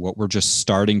podcast, through what we're just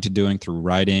starting to doing through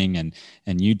writing and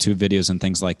YouTube videos and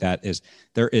things like that, is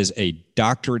there is a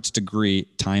doctorate's degree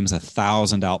times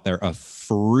 1,000 out there of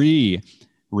free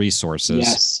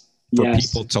resources for Yes.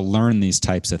 people to learn these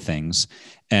types of things.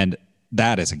 And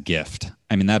that is a gift.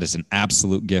 I mean, that is an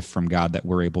absolute gift from God that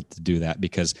we're able to do that,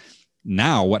 because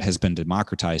now what has been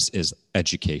democratized is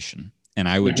education. And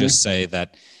I would just say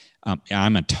that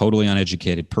I'm a totally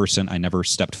uneducated person. I never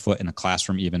stepped foot in a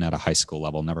classroom, even at a high school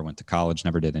level, never went to college,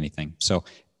 never did anything. So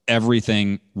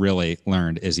everything really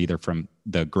learned is either from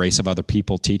the grace of other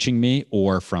people teaching me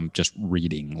or from just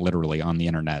reading literally on the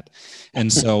internet.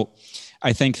 And so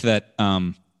I think that,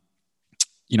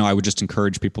 I would just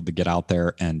encourage people to get out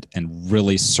there and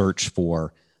really search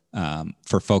for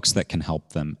folks that can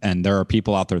help them. And there are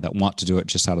people out there that want to do it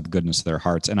just out of the goodness of their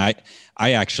hearts. And I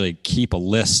actually keep a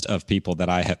list of people that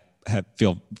I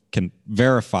feel can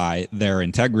verify their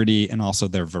integrity and also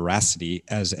their veracity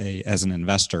as an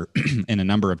investor in a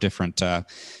number of different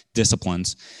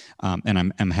disciplines.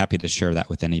 And I'm happy to share that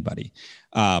with anybody.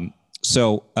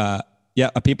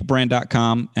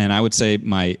 Apeoplebrand.com. And I would say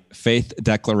my faith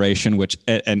declaration, which,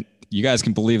 and you guys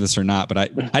can believe this or not, but I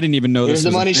didn't even know this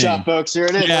was a thing. Here's the money shot, folks. Here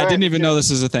it is. Yeah, I didn't even know this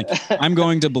was a thing. I'm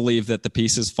going to believe that the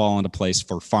pieces fall into place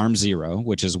for Farm Zero,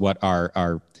 which is what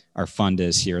our fund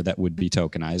is here that would be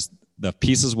tokenized. The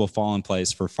pieces will fall in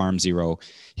place for Farm Zero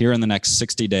here in the next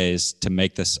 60 days to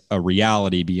make this a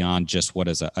reality beyond just what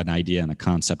is an idea and a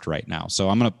concept right now. So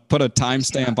I'm going to put a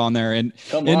timestamp on there in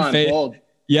faith. Bold.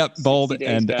 Yep, bold,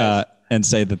 days, and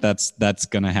say that's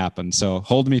going to happen. So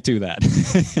hold me to that.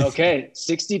 Okay,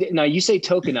 60 days. Now you say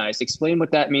tokenized. Explain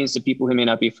what that means to people who may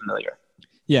not be familiar.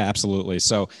 Yeah, absolutely.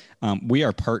 So we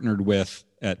are partnered with,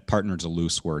 partnered's a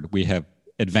loose word. We have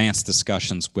advanced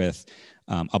discussions with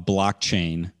a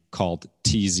blockchain called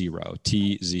T0,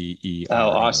 T-Z-E-R. Oh,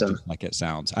 awesome. Like it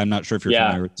sounds. I'm not sure if you're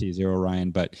familiar with T0,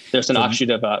 Ryan, but there's an offshoot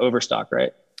of Overstock,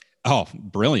 right? Oh,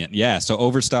 brilliant. Yeah. So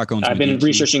Overstock owns. I've been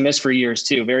researching this for years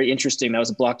too. Very interesting. That was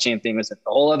a blockchain thing. That's a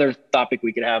whole other topic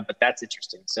we could have, but that's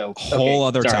interesting. So whole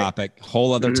other topic.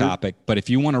 But if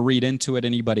you want to read into it,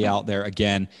 anybody out there,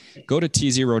 again, go to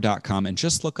t0.com and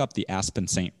just look up the Aspen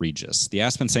St. Regis. The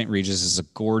Aspen St. Regis is a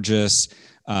gorgeous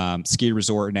ski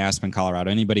resort in Aspen, Colorado.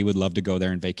 Anybody would love to go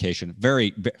there and vacation.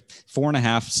 Very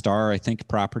 4.5 star, I think,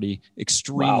 property.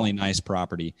 Extremely nice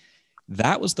property.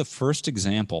 That was the first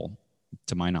example,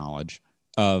 to my knowledge,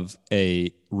 of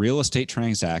a real estate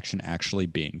transaction actually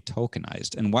being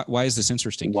tokenized. And why is this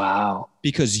interesting? Wow.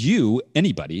 Because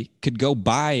anybody could go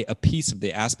buy a piece of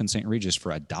the Aspen St. Regis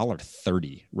for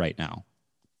 $1.30 right now.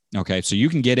 Okay, so you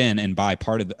can get in and buy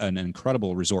part of an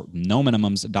incredible resort, no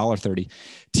minimums, $1.30.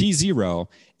 T0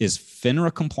 is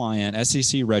FINRA compliant,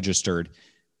 SEC registered.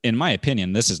 In my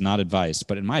opinion, this is not advice,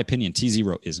 but in my opinion,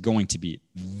 T0 is going to be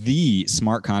the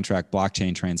smart contract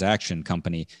blockchain transaction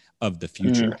company of the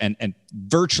future. And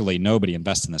virtually nobody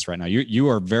invests in this right now. You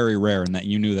are very rare in that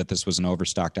you knew that this was an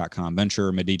Overstock.com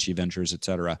venture, Medici Ventures, et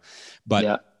cetera.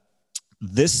 But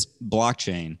this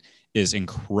blockchain is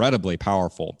incredibly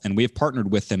powerful. And we have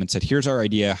partnered with them and said, here's our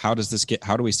idea. How do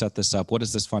we set this up? What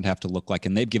does this fund have to look like?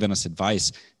 And they've given us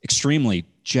advice, extremely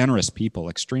generous people,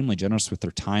 extremely generous with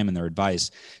their time and their advice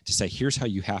to say, here's how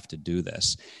you have to do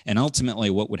this. And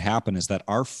ultimately what would happen is that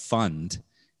our fund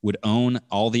would own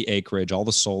all the acreage, all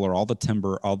the solar, all the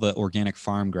timber, all the organic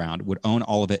farm ground, would own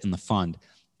all of it in the fund.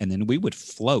 And then we would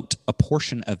float a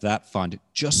portion of that fund,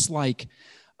 just like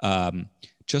an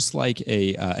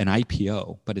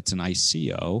IPO, but it's an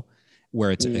ICO,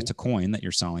 where it's a coin that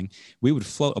you're selling. We would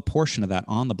float a portion of that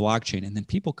on the blockchain, and then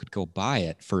people could go buy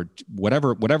it for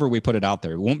whatever we put it out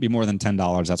there. It won't be more than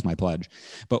 $10. That's my pledge.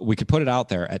 But we could put it out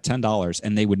there at $10,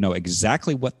 and they would know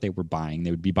exactly what they were buying. They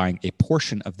would be buying a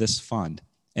portion of this fund.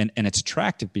 And it's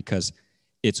attractive because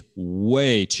it's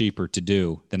way cheaper to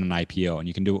do than an IPO, and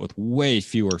you can do it with way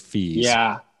fewer fees.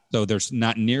 Yeah. So there's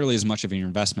not nearly as much of your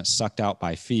investment sucked out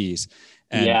by fees.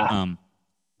 And,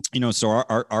 so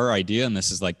our idea in this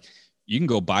is like, you can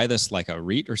go buy this like a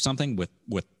REIT or something with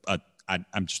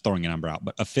I'm just throwing a number out,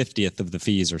 but a 50th of the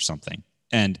fees or something,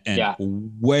 and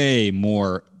way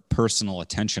more personal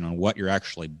attention on what you're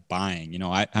actually buying.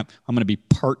 I'm going to be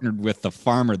partnered with the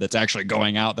farmer that's actually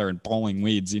going out there and pulling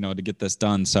weeds, to get this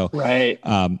done. So I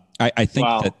think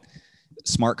that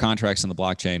smart contracts in the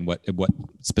blockchain, what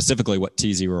specifically what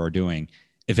T0 are doing,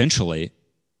 eventually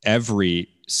every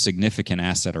significant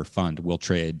asset or fund will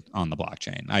trade on the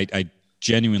blockchain. I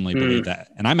genuinely believe that.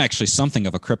 And I'm actually something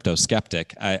of a crypto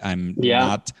skeptic. I'm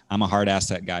a hard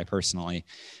asset guy personally,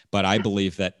 but I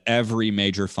believe that every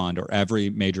major fund or every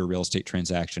major real estate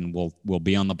transaction will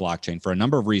be on the blockchain for a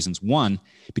number of reasons. One,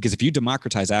 because if you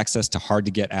democratize access to hard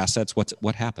to get assets,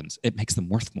 what happens? It makes them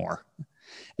worth more.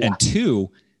 Yeah. And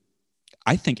two,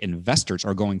 I think investors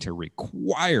are going to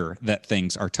require that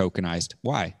things are tokenized.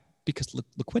 Why? Because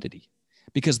liquidity.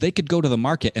 because they could go to the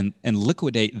market and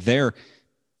liquidate their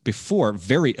before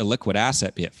very illiquid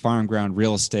asset, be it farm ground,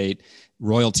 real estate,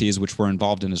 royalties, which we're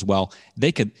involved in as well.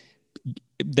 They could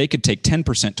take 10%,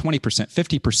 20%,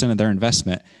 50% of their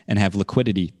investment and have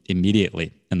liquidity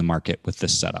immediately in the market with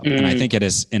this setup. And I think it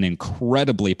is an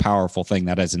incredibly powerful thing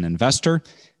that as an investor,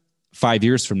 5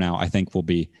 years from now, I think will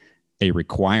be a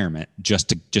requirement just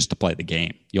to play the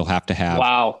game. You'll have to have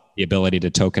the ability to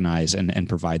tokenize and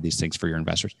provide these things for your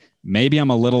investors. Maybe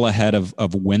I'm a little ahead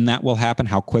of when that will happen,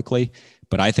 how quickly,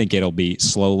 but I think it'll be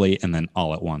slowly and then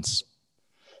all at once.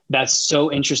 That's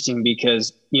so interesting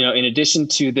because, in addition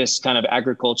to this kind of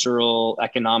agricultural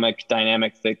economic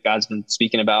dynamic that God's been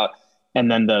speaking about, and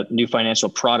then the new financial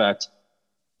product,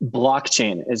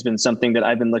 blockchain has been something that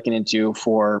I've been looking into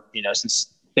for,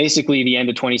 since basically the end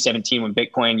of 2017 when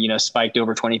Bitcoin, spiked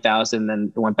over 20,000,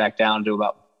 then it went back down to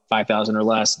about 5,000 or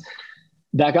less.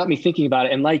 That got me thinking about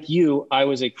it. And like you, I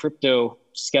was a crypto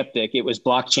skeptic. It was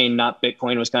blockchain, not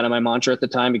Bitcoin, was kind of my mantra at the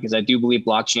time, because I do believe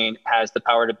blockchain has the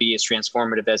power to be as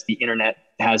transformative as the internet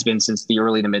has been since the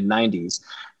early to mid 90s.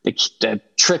 The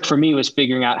trick for me was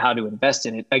figuring out how to invest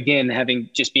in it. Again, having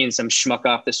just being some schmuck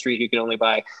off the street who could only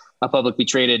buy a publicly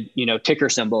traded, ticker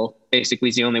symbol, basically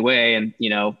is the only way. And,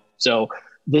 so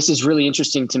this is really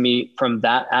interesting to me from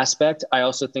that aspect. I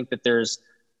also think that there's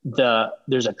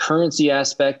a currency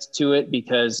aspect to it,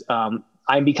 because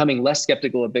I'm becoming less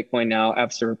skeptical of Bitcoin now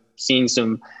after seeing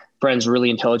some friends really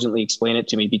intelligently explain it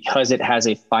to me, because it has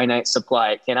a finite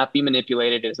supply. It cannot be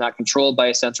manipulated. It is not controlled by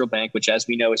a central bank, which, as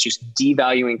we know, is just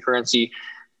devaluing currency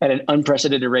at an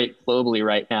unprecedented rate globally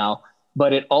right now.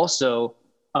 But it also,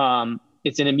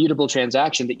 it's an immutable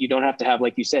transaction that you don't have to have,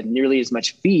 like you said, nearly as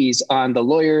much fees on the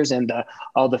lawyers and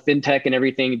all the fintech and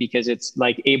everything, because it's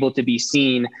like able to be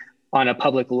seen on a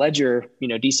public ledger,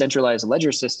 decentralized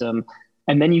ledger system.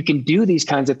 And then you can do these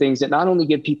kinds of things that not only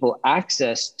give people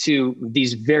access to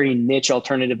these very niche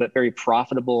alternative, but very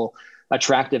profitable,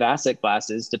 attractive asset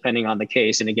classes, depending on the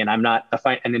case. And again, I'm not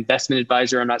an investment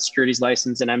advisor. I'm not securities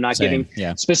licensed, and I'm not giving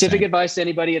specific advice to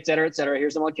anybody, et cetera, et cetera.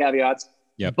 Here's some more caveats.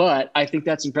 Yep. But I think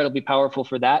that's incredibly powerful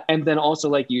for that. And then also,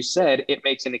 like you said, it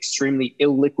makes an extremely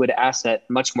illiquid asset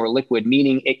much more liquid,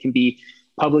 meaning it can be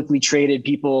publicly traded.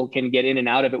 People can get in and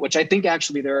out of it, which I think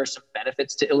actually there are some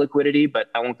benefits to illiquidity, but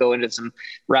I won't go into some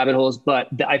rabbit holes. But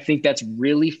I think that's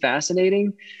really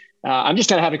fascinating. I'm just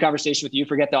kind of having a conversation with you.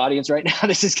 Forget the audience right now.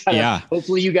 This is kind of,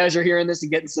 hopefully you guys are hearing this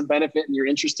and getting some benefit and you're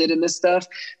interested in this stuff.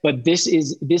 But this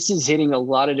is hitting a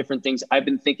lot of different things I've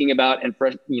been thinking about and,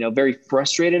 very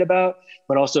frustrated about,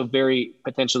 but also very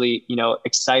potentially,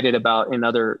 excited about in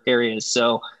other areas.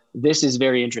 So this is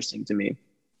very interesting to me.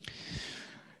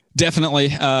 Definitely.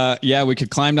 We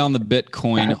could climb down the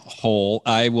Bitcoin hole.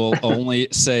 I will only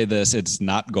say this: it's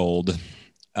not gold.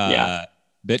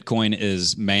 Bitcoin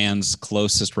is man's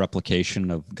closest replication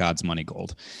of God's money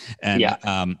gold. And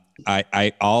the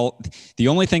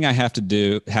only thing I have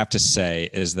to say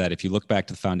is that if you look back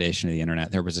to the foundation of the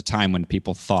internet, there was a time when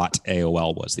people thought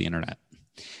AOL was the internet.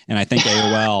 And I think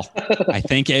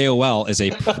AOL is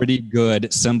a pretty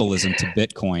good symbolism to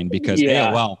Bitcoin, because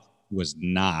AOL was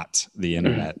not the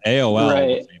internet. AOL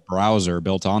was a browser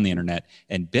built on the internet,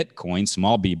 and Bitcoin,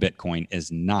 small b Bitcoin,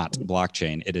 is not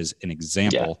blockchain. It is an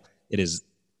example. It is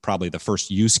probably the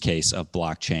first use case of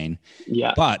blockchain.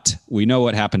 But we know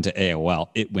what happened to AOL.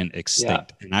 It went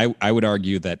extinct. And I would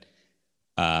argue that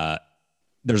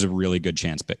there's a really good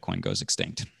chance Bitcoin goes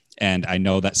extinct. And I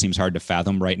know that seems hard to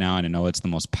fathom right now, and I know it's the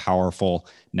most powerful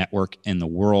network in the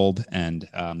world, and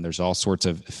there's all sorts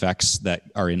of effects that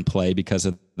are in play because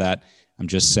of that. I'm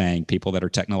just saying, people that are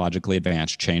technologically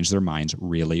advanced change their minds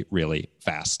really, really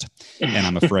fast. And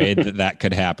I'm afraid that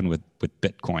could happen with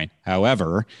Bitcoin.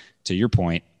 However, to your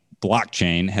point,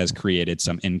 blockchain has created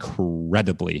some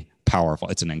incredibly powerful.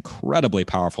 It's an incredibly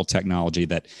powerful technology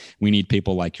that we need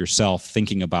people like yourself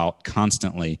thinking about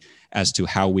constantly as to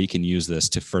how we can use this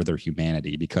to further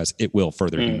humanity, because it will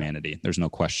further humanity. There's no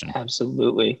question.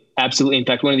 Absolutely. Absolutely. In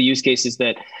fact, one of the use cases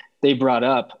that they brought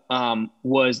up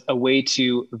was a way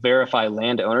to verify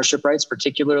land ownership rights,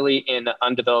 particularly in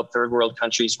undeveloped third world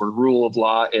countries where rule of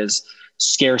law is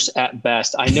scarce at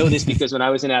best. I know this because when I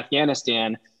was in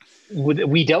Afghanistan,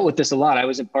 we dealt with this a lot. I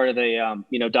was a part of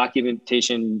the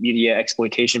documentation media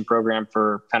exploitation program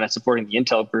for kind of supporting the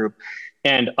Intel group.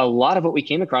 And a lot of what we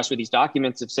came across were these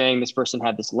documents of saying this person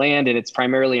had this land and it's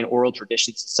primarily an oral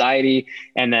tradition society.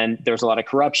 And then there's a lot of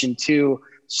corruption too.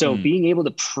 So being able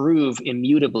to prove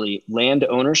immutably land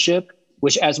ownership,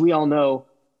 which, as we all know,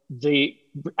 the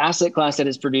asset class that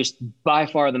has produced by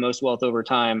far the most wealth over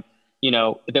time,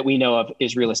 that we know of,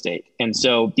 is real estate. And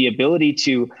so the ability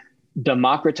to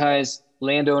democratize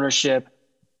land ownership,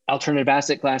 alternative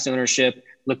asset class ownership,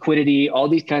 liquidity, all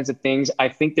these kinds of things. I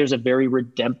think there's a very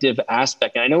redemptive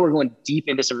aspect. And I know we're going deep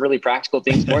into some really practical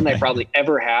things, more than I probably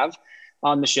ever have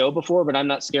on the show before, but I'm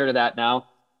not scared of that now.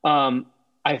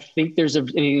 I think there's an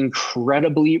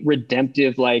incredibly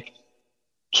redemptive, like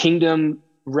kingdom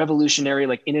revolutionary,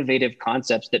 like innovative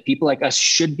concepts that people like us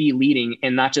should be leading,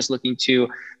 and not just looking to,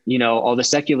 all the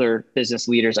secular business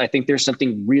leaders. I think there's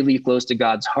something really close to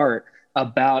God's heart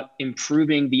about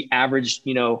improving the average,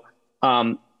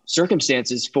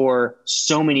 circumstances for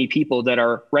so many people that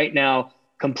are right now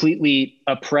completely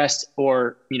oppressed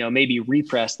or, maybe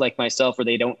repressed like myself, or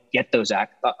they don't get those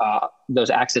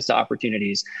access to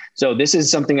opportunities. So this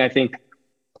is something I think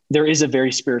there is a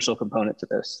very spiritual component to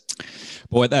this.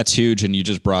 Boy, that's huge. And you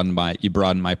just broadened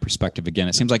my perspective again.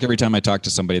 It seems like every time I talk to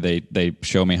somebody, they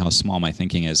show me how small my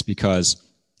thinking is, because,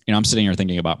 I'm sitting here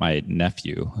thinking about my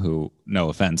nephew, who, no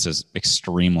offense, is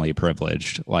extremely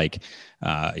privileged. Like,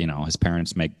 his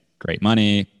parents make great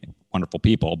money, wonderful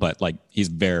people, but like, he's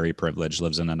very privileged,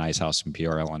 lives in a nice house in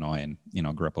Peoria, Illinois,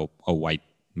 and grew up a white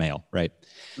male. Right.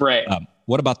 Right.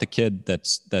 What about the kid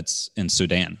that's in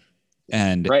Sudan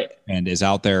and is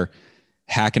out there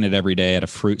hacking it every day at a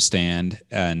fruit stand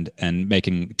and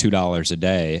making $2 a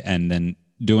day, and then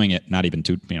doing it, not even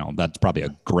that's probably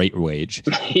a great wage,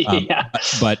 yeah.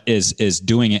 but is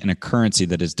doing it in a currency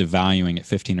that is devaluing at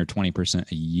 15 or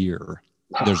 20% a year.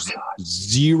 There's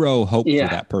zero hope for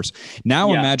that person.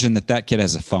 Now imagine that kid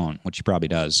has a phone, which he probably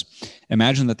does.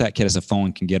 Imagine that kid has a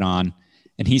phone, can get on,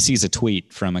 and he sees a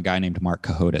tweet from a guy named Mark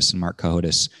Cohodes, and Mark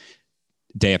Cohodes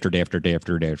day after day after day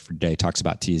after day after day talks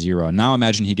about T0. And now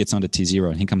imagine he gets onto T0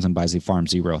 and he comes and buys the Farm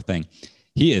Zero thing.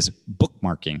 He is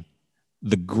bookmarking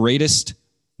the greatest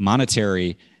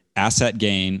monetary asset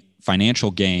gain,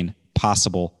 financial gain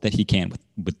possible that he can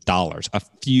with dollars, a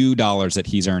few dollars that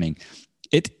he's earning.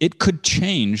 It could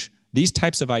change, these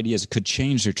types of ideas could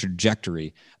change the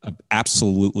trajectory of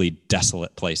absolutely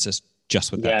desolate places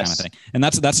just with that kind of thing. And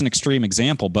that's an extreme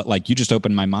example, but like, you just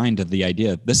opened my mind to the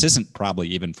idea, this isn't probably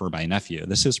even for my nephew.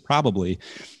 This is probably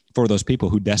for those people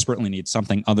who desperately need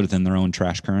something other than their own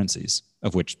trash currencies,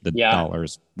 of which the dollar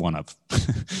is one of.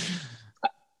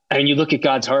 I mean, you look at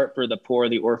God's heart for the poor,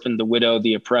 the orphan, the widow,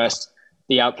 the oppressed,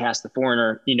 the outcast, the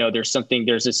foreigner.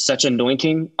 There's such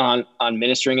anointing on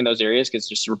ministering in those areas, because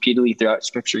just repeatedly throughout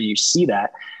Scripture you see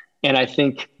that. And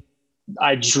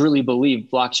I truly believe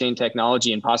blockchain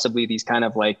technology, and possibly these kind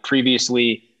of like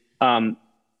previously,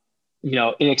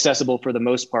 inaccessible for the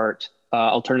most part,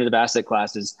 alternative asset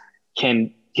classes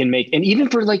can make, and even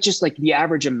for like just like the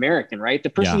average American, right? The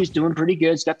person who's doing pretty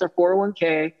good, has got their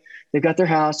 401k. They've got their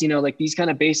house, like these kind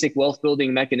of basic wealth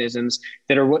building mechanisms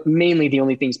that are mainly the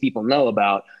only things people know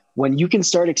about. When you can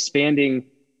start expanding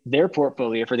their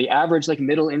portfolio for the average, like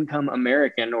middle income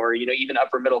American, or, even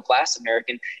upper middle class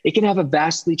American, it can have a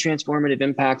vastly transformative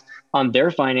impact on their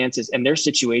finances and their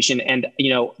situation. And,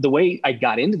 the way I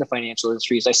got into the financial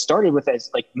industry is I started with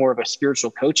as like more of a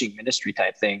spiritual coaching ministry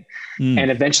type thing. And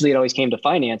eventually it always came to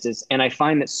finances. And I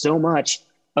find that so much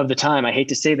of the time, I hate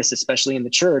to say this, especially in the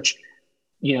church,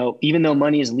 even though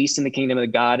money is least in the kingdom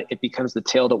of God, it becomes the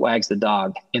tail that wags the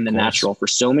dog in the natural for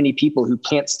so many people who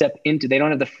can't they don't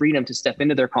have the freedom to step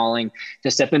into their calling, to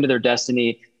step into their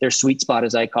destiny, their sweet spot,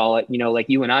 as I call it, like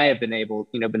you and I have been able,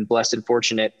 been blessed and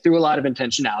fortunate through a lot of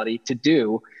intentionality to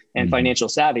do, and financial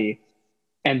savvy.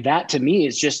 And that to me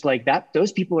is just like that.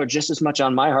 Those people are just as much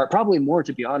on my heart, probably more,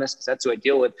 to be honest, because that's who I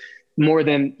deal with more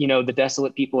than, the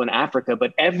desolate people in Africa.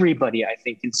 But everybody, I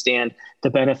think, can stand to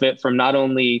benefit from not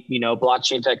only,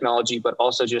 blockchain technology, but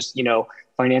also just,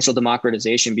 financial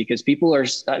democratization, because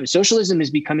socialism is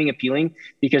becoming appealing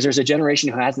because there's a generation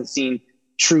who hasn't seen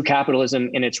true capitalism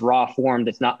in its raw form,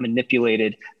 that's not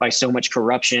manipulated by so much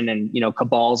corruption and,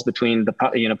 cabals between the,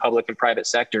 public and private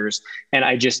sectors. And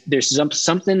there's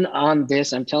something on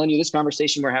this, I'm telling you, this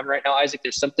conversation we're having right now, Isaac,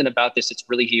 there's something about this that's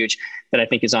really huge that I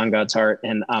think is on God's heart.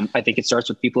 And I think it starts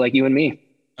with people like you and me.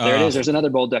 There it is. There's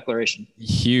another bold declaration.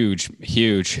 Huge.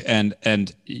 And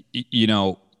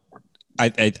I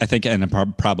think, and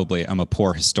I'm a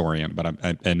poor historian, but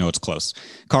I know it's close.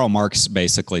 Karl Marx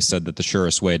basically said that the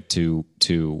surest way to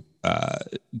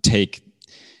take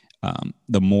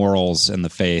the morals and the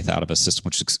faith out of a system,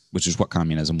 which is what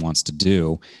communism wants to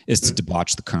do, is to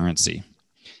debauch the currency.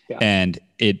 Yeah. And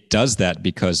it does that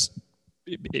because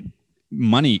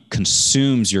money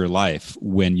consumes your life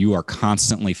when you are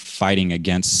constantly fighting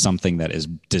against something that is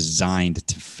designed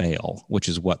to fail, which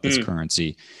is what this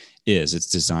currency is. It's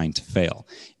designed to fail.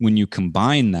 When you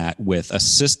combine that with a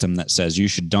system that says you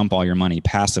should dump all your money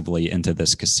passively into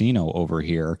this casino over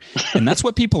here, and that's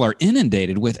what people are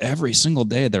inundated with every single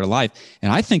day of their life.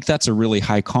 And I think that's a really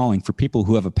high calling for people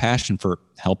who have a passion for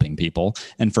helping people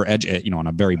and for in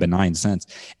a very benign sense,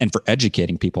 and for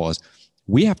educating people. Is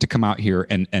we have to come out here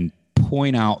and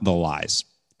point out the lies.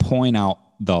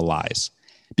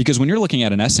 Because when you're looking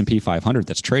at an S&P 500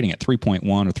 that's trading at 3.1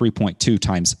 or 3.2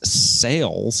 times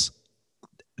sales,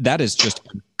 that is just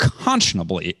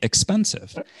unconscionably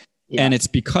expensive. Yeah. And it's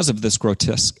because of this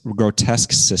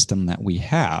grotesque system that we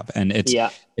have. And it's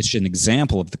an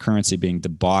example of the currency being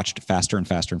debauched faster and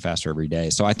faster and faster every day.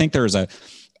 So I think there's a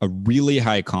really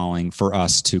high calling for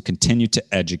us to continue to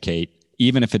educate,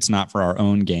 even if it's not for our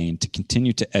own gain, to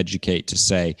continue to educate, to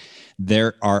say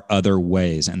there are other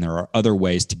ways, and there are other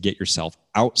ways to get yourself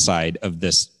outside of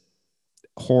this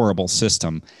horrible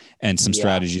system, and some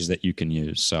strategies that you can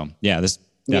use. So this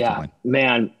definitely. Yeah,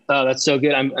 man. Oh, that's so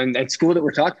good. And it's cool that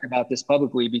we're talking about this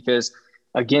publicly, because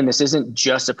again, this isn't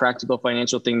just a practical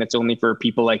financial thing that's only for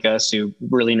people like us who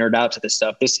really nerd out to this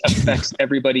stuff. This affects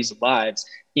everybody's lives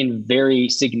in very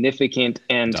significant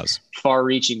and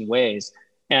far-reaching ways.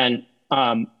 And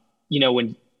when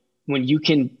you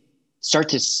can start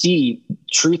to see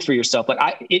truth for yourself, like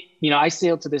I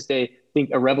still to this day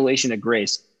think a revelation of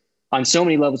grace on so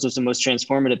many levels was the most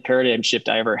transformative paradigm shift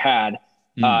I ever had.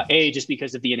 Just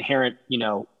because of the inherent,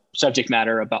 subject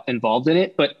matter involved in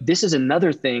it. But this is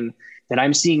another thing that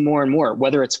I'm seeing more and more,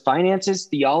 whether it's finances,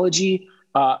 theology,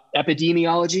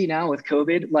 epidemiology now with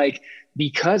COVID,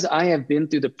 because I have been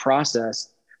through the process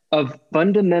of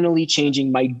fundamentally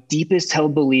changing my deepest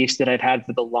held beliefs that I've had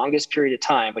for the longest period of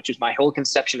time, which is my whole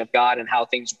conception of God and how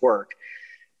things work.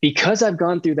 Because I've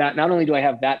gone through that, not only do I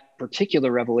have that particular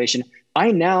revelation,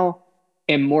 I now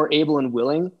am more able and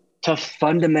willing to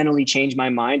fundamentally change my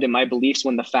mind and my beliefs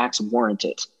when the facts warrant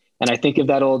it. And I think of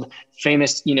that old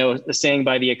famous, saying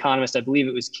by the economist, I believe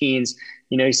it was Keynes,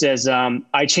 he says,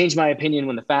 I change my opinion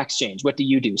when the facts change. What do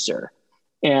you do, sir?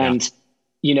 And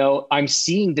I'm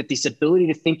seeing that this ability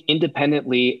to think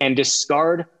independently and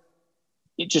discard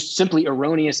just simply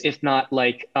erroneous, if not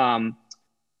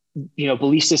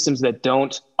belief systems that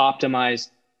don't optimize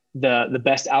the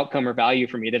best outcome or value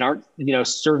for me, that aren't,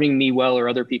 serving me well or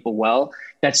other people well.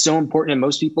 That's so important. And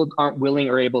most people aren't willing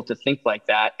or able to think like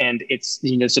that. And it's,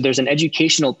 so there's an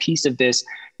educational piece of this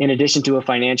in addition to a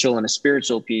financial and a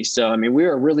spiritual piece. So, we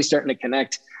are really starting to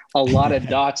connect a lot of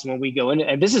dots when we go in,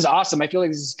 and this is awesome. I feel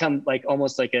like this has come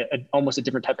almost a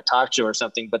different type of talk show or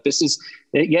something, but this is,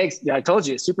 I told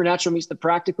you, supernatural meets the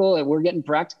practical, and we're getting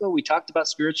practical. We talked about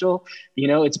spiritual,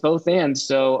 it's both and.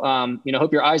 So,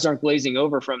 hope your eyes aren't glazing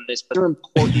over from this, but they're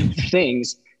important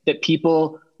things that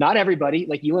people, not everybody,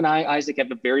 like you and I, Isaac,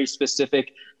 have a very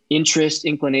specific interest,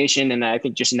 inclination, and I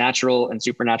think just natural and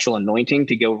supernatural anointing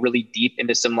to go really deep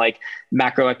into some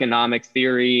macroeconomic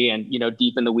theory and,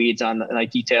 deep in the weeds on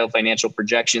detailed financial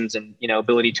projections and,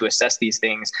 ability to assess these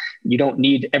things.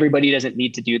 Everybody doesn't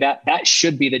need to do that. That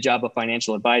should be the job of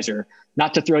financial advisor,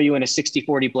 not to throw you in a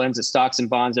 60-40 blends of stocks and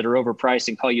bonds that are overpriced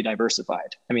and call you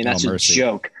diversified. That's a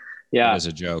joke. Yeah. It is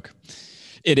a joke.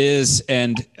 It is.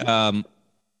 And,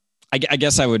 I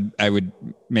guess I would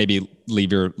maybe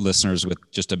leave your listeners with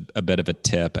just a bit of a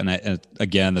tip. And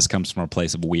again, this comes from a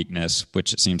place of weakness,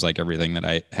 which it seems like everything that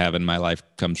I have in my life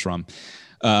comes from.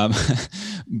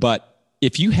 But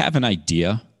if you have an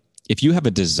idea, if you have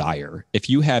a desire, if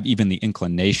you have even the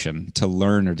inclination to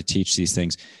learn or to teach these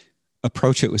things,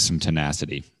 approach it with some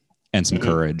tenacity and some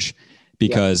courage.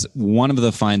 Because one of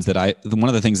the things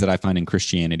that I find in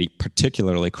Christianity,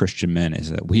 particularly Christian men, is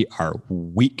that we are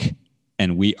weak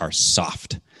and we are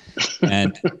soft.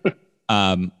 And,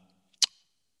 I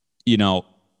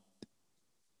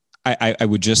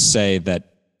would just say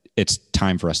that it's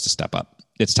time for us to step up.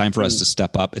 It's time for us to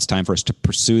step up. It's time for us to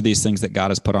pursue these things that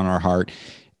God has put on our heart.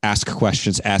 Ask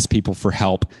questions, ask people for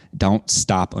help. Don't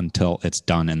stop until it's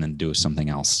done and then do something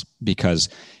else, because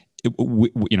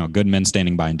good men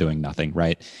standing by and doing nothing,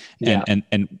 right? Yeah.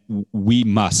 And we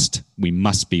must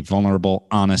be vulnerable,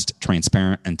 honest,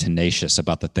 transparent, and tenacious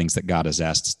about the things that God has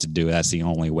asked us to do. That's the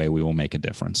only way we will make a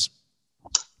difference.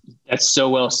 That's so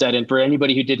well said. And for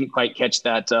anybody who didn't quite catch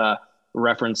that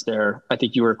reference there, I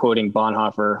think you were quoting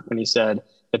Bonhoeffer when he said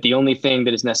that the only thing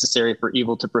that is necessary for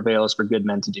evil to prevail is for good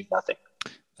men to do nothing.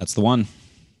 That's the one.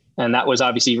 And that was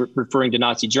obviously referring to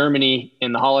Nazi Germany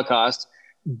in the Holocaust,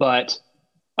 but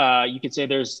you could say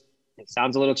it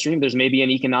sounds a little extreme. There's maybe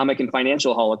an economic and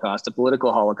financial Holocaust, a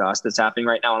political Holocaust that's happening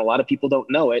right now. And a lot of people don't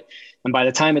know it. And by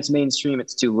the time it's mainstream,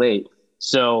 it's too late.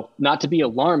 So not to be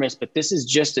alarmist, but this is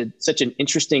just such an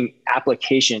interesting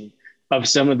application of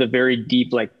some of the very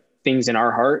deep, like, things in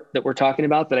our heart that we're talking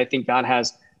about, that I think God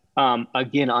has,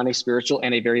 again, on a spiritual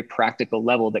and a very practical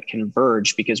level that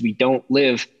converge, because we don't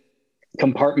live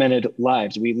compartmented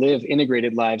lives. We live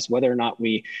integrated lives, whether or not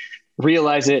we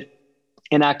realize it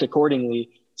and act accordingly.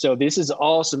 So this is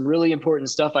all some really important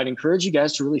stuff. I'd encourage you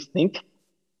guys to really think,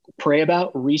 pray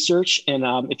about, research. And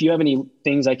if you have any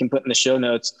things I can put in the show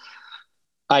notes,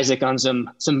 Isaac, on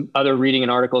some other reading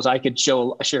and articles, I could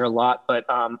share a lot, but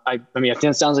I mean,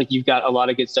 it sounds like you've got a lot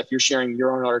of good stuff. You're sharing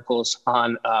your own articles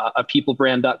on a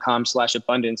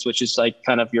peoplebrand.com/abundance, which is like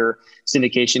kind of your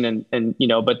syndication,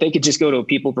 and but they could just go to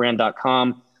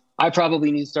peoplebrand.com. I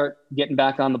probably need to start getting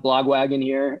back on the blog wagon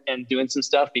here and doing some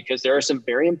stuff, because there are some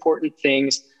very important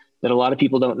things that a lot of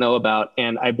people don't know about.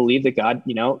 And I believe that God,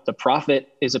 the prophet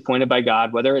is appointed by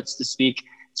God, whether it's to speak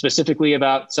specifically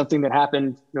about something that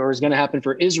happened or is going to happen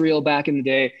for Israel back in the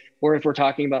day, or if we're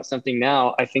talking about something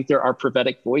now. I think there are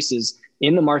prophetic voices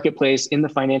in the marketplace, in the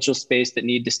financial space, that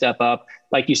need to step up.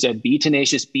 Like you said, be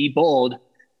tenacious, be bold,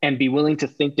 and be willing to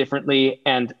think differently,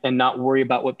 and not worry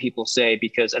about what people say.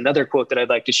 Because another quote that I'd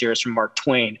like to share is from Mark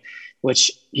Twain,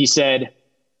 which he said,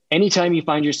 anytime you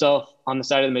find yourself on the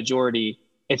side of the majority,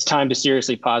 it's time to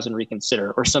seriously pause and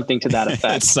reconsider, or something to that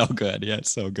effect. It's so good. Yeah,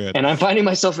 it's so good. And I'm finding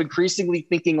myself increasingly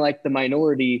thinking like the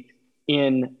minority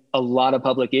in a lot of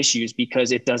public issues,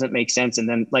 because it doesn't make sense. And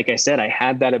then, like I said, I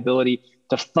had that ability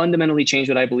to fundamentally change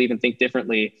what I believe and think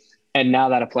differently. And now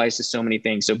that applies to so many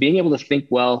things. So being able to think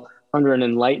well under an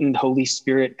enlightened, Holy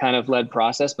Spirit kind of led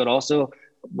process, but also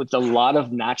with a lot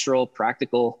of natural,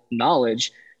 practical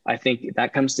knowledge, I think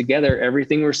that comes together.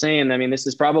 Everything we're saying, I mean, this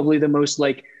is probably the most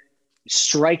like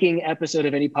striking episode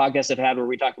of any podcast I've had, where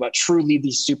we talk about truly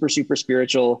the super, super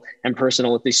spiritual and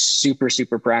personal with the super,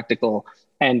 super practical,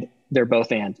 and they're both,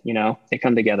 they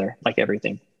come together like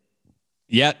everything.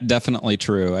 Yeah, definitely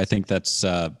true. I think that's,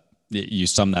 you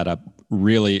sum that up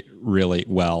really, really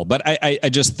well. But I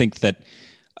just think that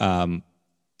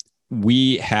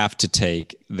we have to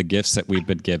take the gifts that we've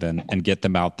been given and get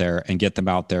them out there,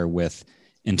 with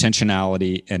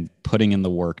intentionality and putting in the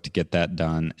work to get that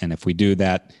done. And if we do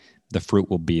that, the fruit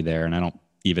will be there. And I don't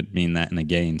even mean that in a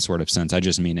gain sort of sense. I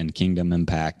just mean in kingdom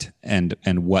impact and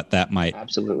what that might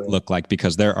absolutely look like,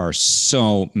 because there are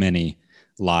so many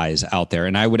lies out there.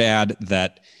 And I would add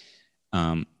that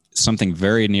something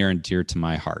very near and dear to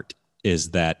my heart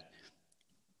is that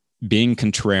being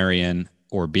contrarian,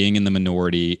 or being in the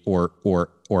minority,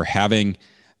 or having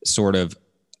sort of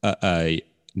a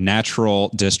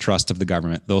natural distrust of the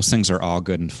government, those things are all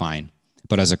good and fine.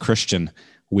 But as a Christian,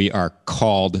 we are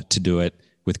called to do it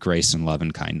with grace and love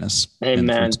and kindness.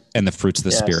 Amen. And the fruits of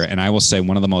the Spirit. And I will say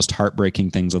one of the most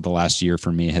heartbreaking things of the last year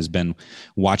for me has been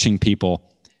watching people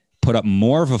put up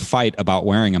more of a fight about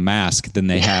wearing a mask than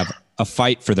they have a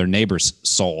fight for their neighbor's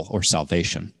soul or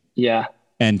salvation. Yeah.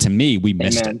 And to me, we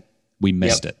missed it. We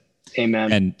missed it.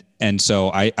 Amen. And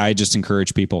so I just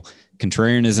encourage people,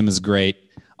 contrarianism is great.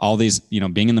 All these,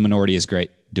 being in the minority is great.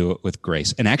 Do it with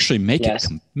grace, and actually make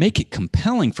it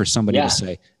compelling for somebody to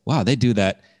say, wow, they do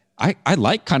that. I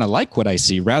kind of like what I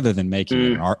see, rather than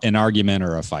making an argument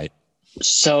or a fight.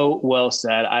 So well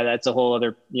said. That's a whole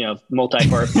other,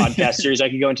 multi-part podcast series I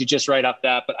could go into just right off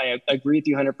that, but I agree with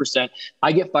you 100%.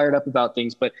 I get fired up about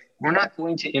things, but we're not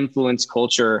going to influence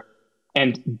culture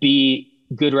and be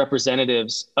good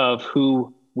representatives of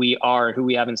who we are, who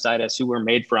we have inside us, who we're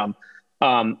made from.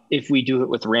 If we do it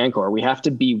with rancor, we have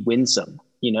to be winsome.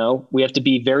 We have to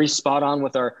be very spot on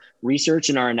with our research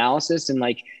and our analysis and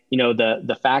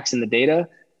the facts and the data.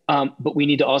 But we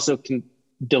need to also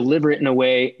deliver it in a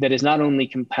way that is not only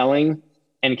compelling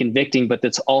and convicting, but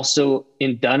that's also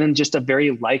done in just a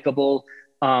very likable,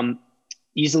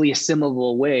 easily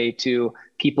assimilable way to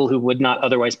people who would not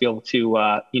otherwise be able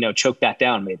to, choke that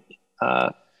down, maybe,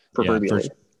 proverbially.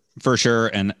 For sure.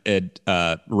 And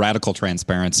radical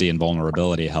transparency and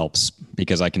vulnerability helps,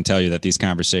 because I can tell you that these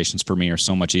conversations for me are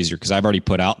so much easier, because I've already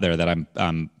put out there that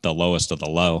I'm the lowest of the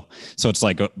low. So it's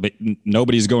like, but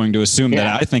nobody's going to assume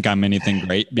that I think I'm anything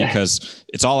great, because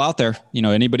it's all out there.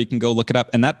 Anybody can go look it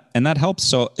up, and that helps.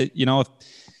 So,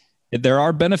 if there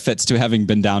are benefits to having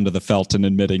been down to the felt and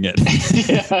admitting it.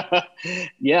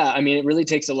 Yeah. I mean, it really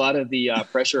takes a lot of the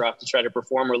pressure off to try to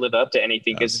perform or live up to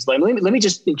anything. Because it's like, let me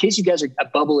just, in case you guys a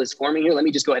bubble is forming here, let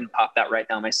me just go ahead and pop that right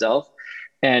now myself.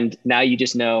 And now you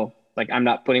just know, like, I'm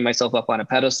not putting myself up on a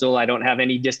pedestal. I don't have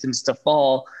any distance to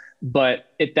fall. But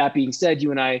that being said,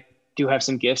 you and I do have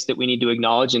some gifts that we need to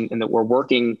acknowledge, and that we're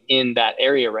working in that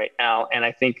area right now. And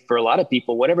I think for a lot of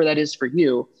people, whatever that is for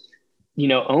you,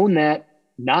 own that,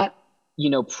 not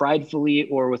pridefully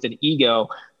or with an ego,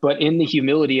 but in the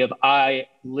humility of, I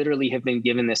literally have been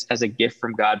given this as a gift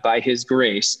from God by his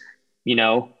grace.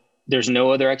 There's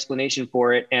no other explanation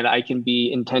for it. And I can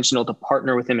be intentional to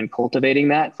partner with him in cultivating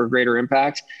that for greater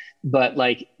impact. But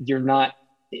like,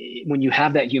 when you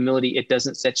have that humility, it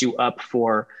doesn't set you up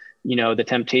for, the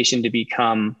temptation to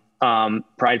become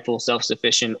prideful,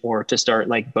 self-sufficient, or to start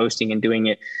like boasting and doing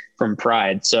it from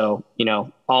pride. So,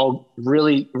 all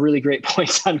really, really great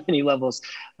points on many levels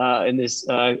in this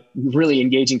really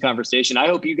engaging conversation. I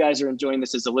hope you guys are enjoying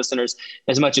this as the listeners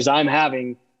as much as I am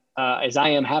having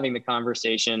the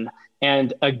conversation.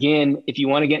 And again, if you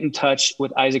want to get in touch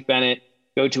with Isaac Bennett,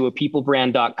 go to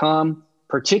apeoplebrand.com,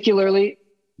 particularly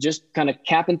just kind of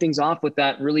capping things off with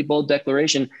that really bold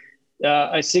declaration,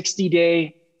 a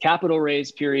 60-day capital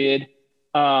raise period.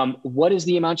 What is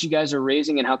the amount you guys are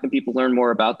raising, and how can people learn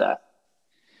more about that?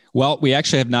 Well, we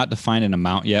actually have not defined an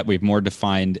amount yet. We've more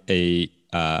defined a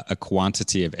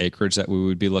quantity of acreage that we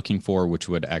would be looking for, which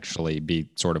would actually be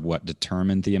sort of what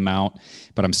determined the amount.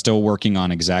 But I'm still working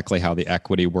on exactly how the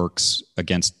equity works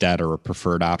against debt or a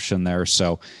preferred option there.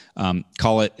 So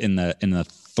call it in the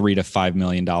 $3 to $5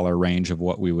 million range of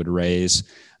what we would raise.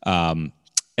 And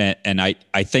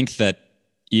I think that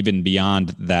even beyond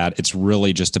that, it's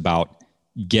really just about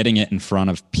getting it in front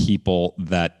of people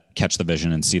that catch the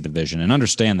vision and see the vision and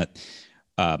understand that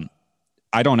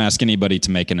I don't ask anybody to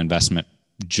make an investment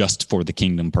just for the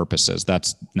kingdom purposes.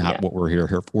 That's not what we're here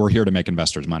for. We're here to make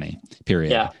investors money,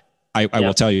 period. Yeah. I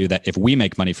will tell you that if we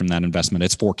make money from that investment,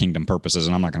 it's for kingdom purposes,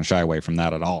 and I'm not going to shy away from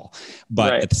that at all.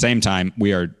 But at the same time,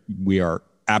 we are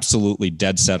absolutely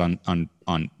dead set on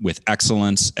with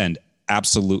excellence and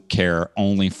absolute care,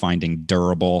 only finding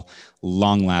durable,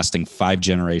 long-lasting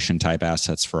 5-generation type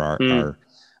assets for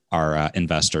our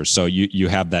investors. So you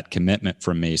have that commitment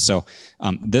from me. So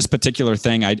this particular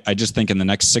thing, I just think in the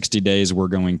next 60 days, we're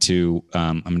going to,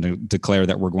 I'm going to declare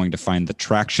that we're going to find the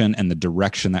traction and the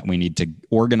direction that we need to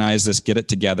organize this, get it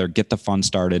together, get the fund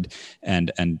started,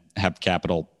 and have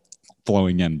capital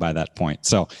flowing in by that point.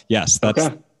 So yes,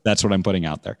 that's what I'm putting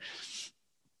out there.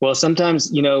 Well, sometimes,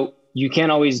 you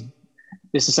can't always,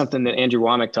 this is something that Andrew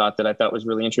Womack taught that I thought was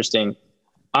really interesting.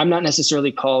 I'm not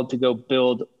necessarily called to go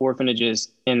build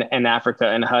orphanages in Africa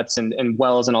and huts and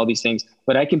wells and all these things,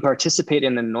 but I can participate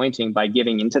in the anointing by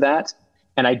giving into that.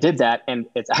 And I did that. And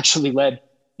it's actually led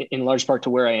in large part to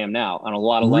where I am now on a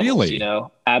lot of levels,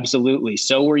 absolutely.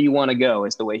 So where you want to go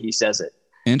is the way he says it.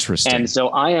 Interesting. And so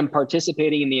I am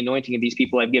participating in the anointing of these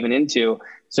people I've given into.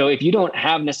 So if you don't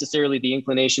have necessarily the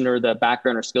inclination or the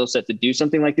background or skill set to do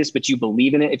something like this, but you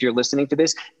believe in it, if you're listening to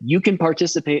this, you can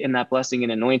participate in that blessing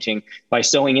and anointing by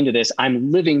sowing into this.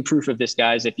 I'm living proof of this,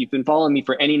 guys. If you've been following me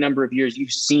for any number of years,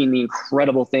 you've seen the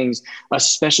incredible things,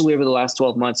 especially over the last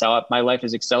 12 months, how my life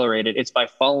has accelerated. It's by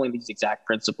following these exact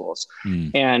principles.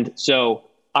 And so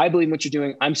I believe in what you're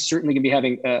doing. I'm certainly going to be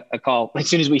having a call as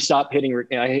soon as we stop hitting.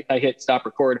 I hit stop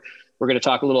record. We're going to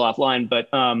talk a little offline, but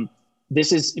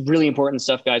this is really important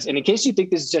stuff, guys. And in case you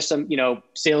think this is just some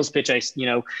sales pitch I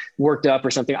worked up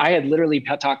or something, I had literally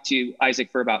talked to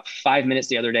Isaac for about 5 minutes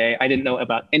the other day. I didn't know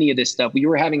about any of this stuff. We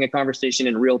were having a conversation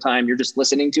in real time. You're just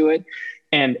listening to it,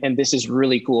 and this is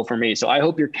really cool for me. So I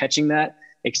hope you're catching that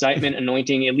excitement,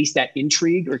 anointing, at least that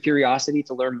intrigue or curiosity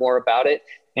to learn more about it.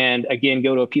 And again,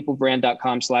 go to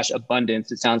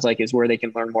apeoplebrand.com/abundance. It sounds like is where they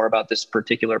can learn more about this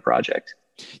particular project.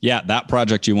 Yeah, that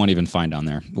project you won't even find on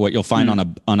there. What you'll find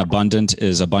on Abundant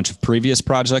is a bunch of previous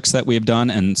projects that we've done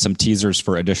and some teasers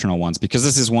for additional ones, because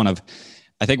this is one of,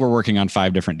 I think we're working on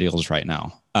 5 different deals right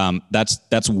now.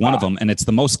 That's one of them, and it's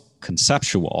the most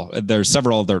conceptual. There's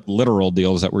several other literal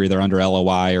deals that we're either under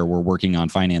LOI or we're working on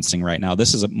financing right now.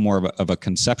 This is more of a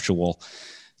conceptual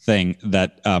thing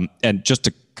that, and just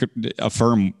to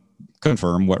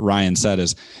confirm what Ryan said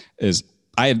is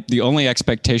I had the only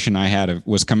expectation I had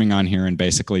was coming on here and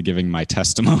basically giving my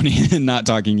testimony and not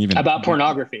talking even about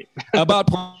pornography.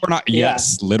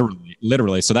 Yes,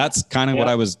 literally. So that's kind of what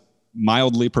I was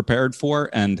mildly prepared for,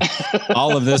 and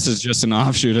all of this is just an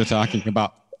offshoot of talking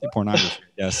about pornography.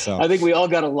 Yes, so I think we all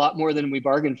got a lot more than we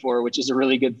bargained for, which is a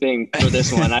really good thing for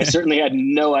this one. I certainly had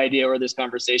no idea where this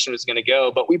conversation was going to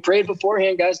go, but we prayed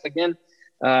beforehand, guys. Again,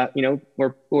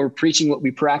 we're preaching what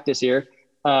we practice here.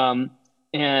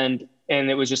 And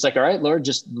it was just like, all right, Lord,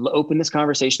 just open this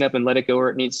conversation up and let it go where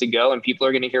it needs to go. And people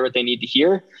are going to hear what they need to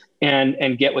hear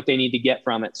and get what they need to get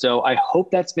from it. So I hope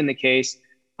that's been the case.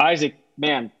 Isaac,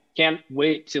 man, can't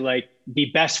wait to be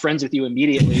best friends with you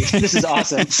immediately. This is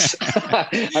awesome.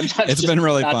 It's been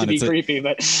really fun. To be creepy,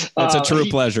 but it's a true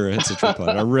pleasure. It's a true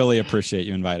pleasure. I really appreciate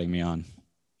you inviting me on.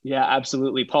 Yeah,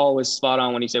 absolutely. Paul was spot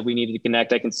on when he said we needed to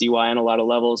connect. I can see why on a lot of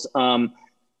levels.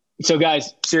 So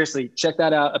guys, seriously, check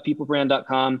that out at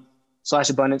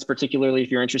peoplebrand.com/abundance, particularly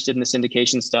if you're interested in the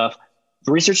syndication stuff.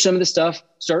 Research some of the stuff,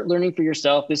 start learning for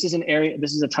yourself. This is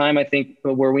a time, I think,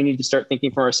 where we need to start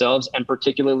thinking for ourselves, and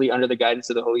particularly under the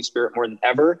guidance of the Holy Spirit more than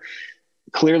ever.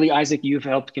 Clearly, Isaac, you've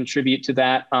helped contribute to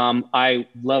that. I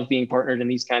love being partnered in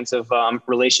these kinds of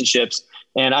relationships.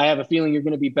 And I have a feeling you're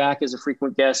going to be back as a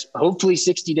frequent guest. Hopefully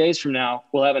 60 days from now,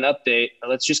 we'll have an update.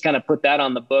 Let's just kind of put that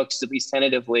on the books, at least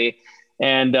tentatively,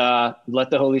 and let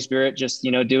the Holy Spirit just,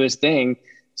 do his thing.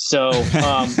 So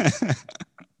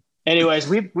anyways,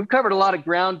 we've covered a lot of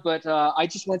ground, but I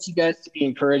just want you guys to be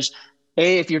encouraged.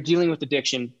 If you're dealing with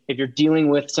addiction, if you're dealing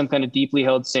with some kind of deeply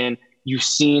held sin, you've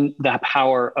seen that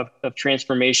power of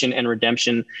transformation and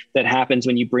redemption that happens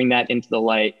when you bring that into the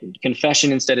light.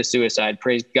 Confession instead of suicide.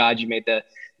 Praise God, you made the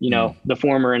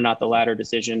former and not the latter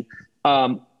decision.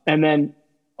 And then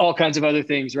all kinds of other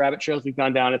things, rabbit trails we've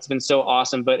gone down. It's been so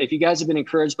awesome. But if you guys have been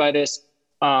encouraged by this,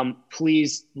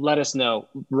 please let us know.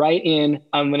 Write in.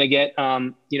 I'm going to get,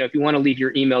 if you want to leave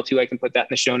your email too, I can put that in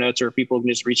the show notes, or people can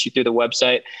just reach you through the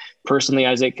website. Personally,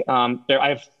 Isaac, I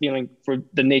have a feeling for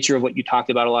the nature of what you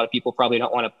talked about, a lot of people probably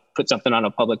don't want to put something on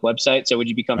a public website. So would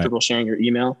you be comfortable sharing your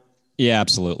email? Yeah,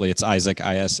 absolutely. It's Isaac,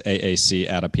 ISAAC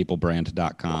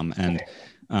 @peoplebrand.com. And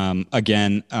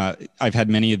again, I've had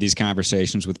many of these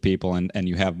conversations with people, and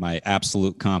you have my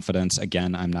absolute confidence.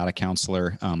 Again, I'm not a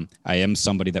counselor. I am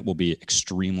somebody that will be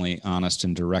extremely honest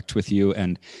and direct with you.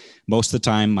 And most of the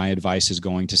time, my advice is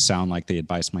going to sound like the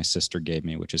advice my sister gave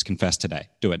me, which is confess today,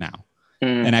 do it now.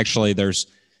 And actually,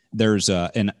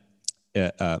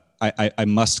 I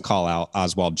must call out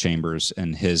Oswald Chambers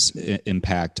and his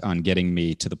impact on getting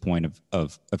me to the point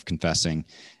of confessing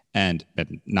and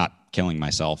not killing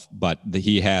myself. But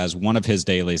he has one of his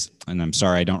dailies, and I'm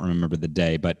sorry, I don't remember the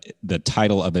day, but the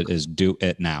title of it is Do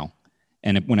It Now.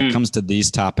 And when it comes to these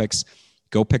topics,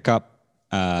 go pick up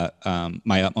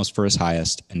My Utmost for His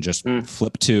Highest and just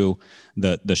flip to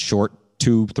the short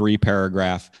 2-3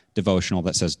 paragraph devotional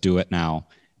that says do it now,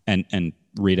 and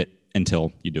read it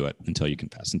until you do it, until you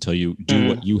confess, until you do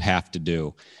what you have to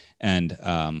do. And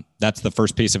that's the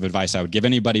first piece of advice I would give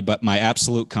anybody. But my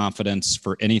absolute confidence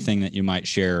for anything that you might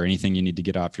share, or anything you need to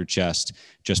get off your chest,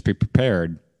 just be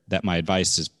prepared that my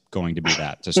advice is going to be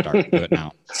that, to start. Do it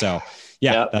now. So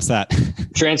that's that.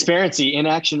 Transparency in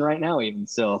action right now, even.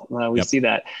 So we see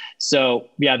that. So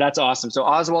that's awesome. So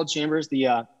Oswald Chambers,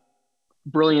 the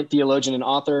brilliant theologian and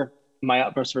author, My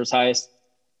Utmost for His Highest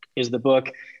is the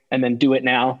book. And then Do It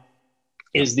Now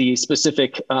is the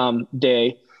specific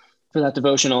day for that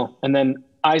devotional. And then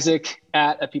Isaac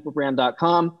at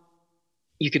peoplebrand.com.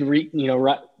 You can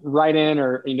write in,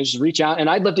 or just reach out. And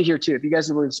I'd love to hear too, if you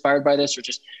guys were inspired by this, or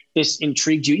just this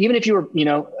intrigued you, even if you were,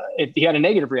 if you had a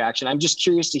negative reaction. I'm just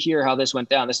curious to hear how this went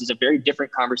down. This is a very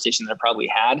different conversation than I probably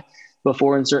had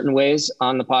before in certain ways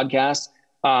on the podcast.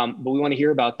 But we want to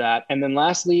hear about that. And then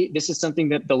lastly, this is something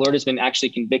that the Lord has been actually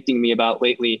convicting me about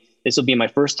lately. This will be my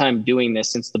first time doing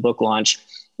this since the book launch,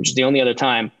 which is the only other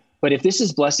time. But if this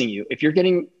is blessing you, if you're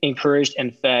getting encouraged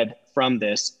and fed from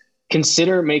this,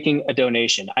 consider making a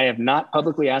donation. I have not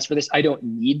publicly asked for this. I don't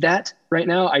need that right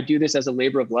now. I do this as a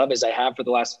labor of love, as I have for the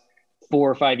last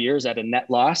 4 or 5 years at a net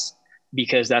loss,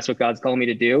 because that's what God's calling me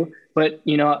to do. But,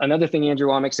 another thing Andrew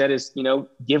Womack said is,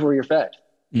 give where you're fed,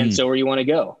 and so where you want to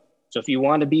go. So if you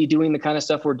want to be doing the kind of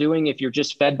stuff we're doing, if you're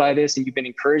just fed by this and you've been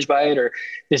encouraged by it, or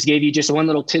this gave you just one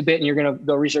little tidbit and you're going to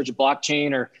go research a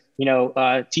blockchain, or,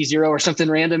 T0 or something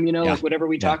random, like whatever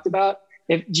we talked about,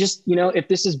 if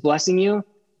this is blessing you,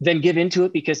 then give into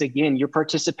it, because again, you're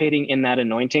participating in that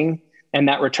anointing and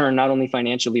that return, not only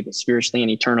financially, but spiritually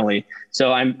and eternally.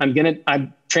 So I'm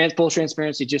full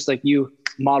transparency, just like you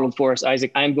modeled for us,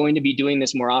 Isaac. I'm going to be doing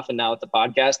this more often now with the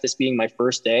podcast, this being my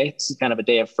first day. This is kind of a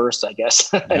day of first, I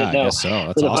guess. I guess so.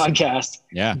 That's for the awesome podcast.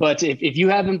 Yeah. But if you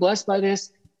have been blessed by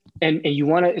this and you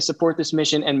want to support this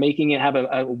mission and making it have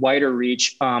a wider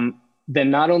reach,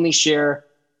 then not only share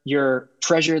your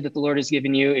treasure that the Lord has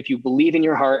given you, if you believe in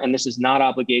your heart, and this is not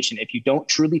obligation, if you don't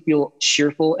truly feel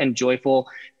cheerful and joyful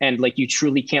and like you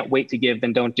truly can't wait to give,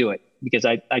 then don't do it. Because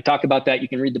I talk about that. You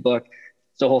can read the book.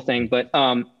 It's the whole thing.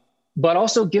 But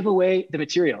also give away the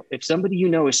material. If somebody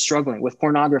is struggling with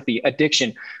pornography,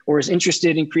 addiction, or is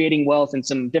interested in creating wealth and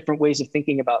some different ways of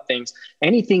thinking about things,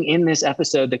 anything in this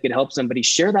episode that could help somebody,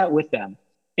 share that with them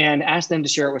and ask them to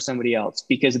share it with somebody else.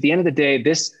 Because at the end of the day,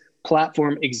 this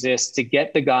platform exists to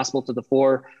get the gospel to the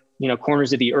four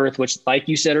corners of the earth, which, like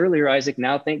you said earlier, Isaac,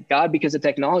 now thank God, because of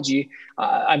technology,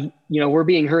 we're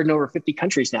being heard in over 50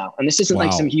 countries now. And this isn't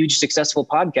like some huge successful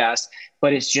podcast,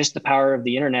 but it's just the power of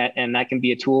the internet, and that can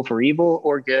be a tool for evil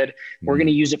or good. We're going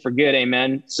to use it for good.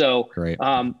 Amen. So,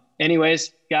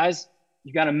 anyways, guys,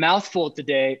 you got a mouthful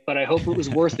today, but I hope it was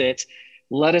worth it.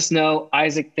 Let us know.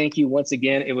 Isaac, thank you once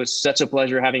again. It was such a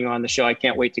pleasure having you on the show. I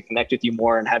can't wait to connect with you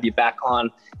more and have you back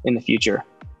on in the future.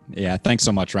 Yeah, thanks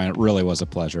so much, Ryan. It really was a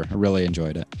pleasure. I really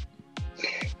enjoyed it.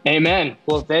 Amen.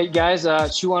 Well, you guys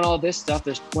chew on all this stuff.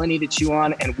 There's plenty to chew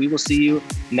on, and we will see you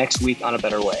next week on A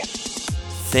Better Way.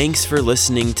 Thanks for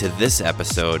listening to this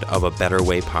episode of A Better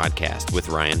Way podcast with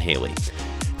Ryan Haley.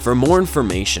 For more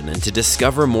information and to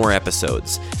discover more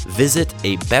episodes, visit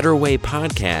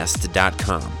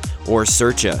abetterwaypodcast.com or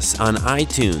search us on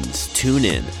iTunes,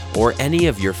 TuneIn, or any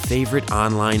of your favorite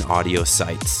online audio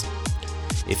sites.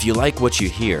 If you like what you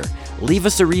hear, leave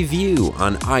us a review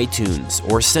on iTunes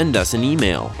or send us an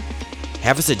email.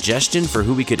 Have a suggestion for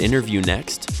who we could interview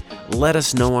next? Let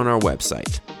us know on our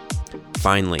website.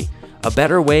 Finally, A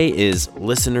Better Way is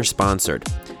listener-sponsored.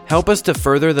 Help us to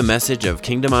further the message of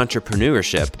kingdom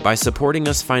entrepreneurship by supporting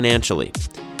us financially.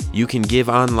 You can give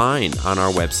online on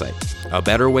our website,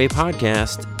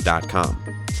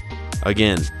 abetterwaypodcast.com.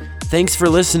 Again, thanks for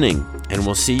listening, and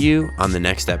we'll see you on the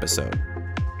next episode.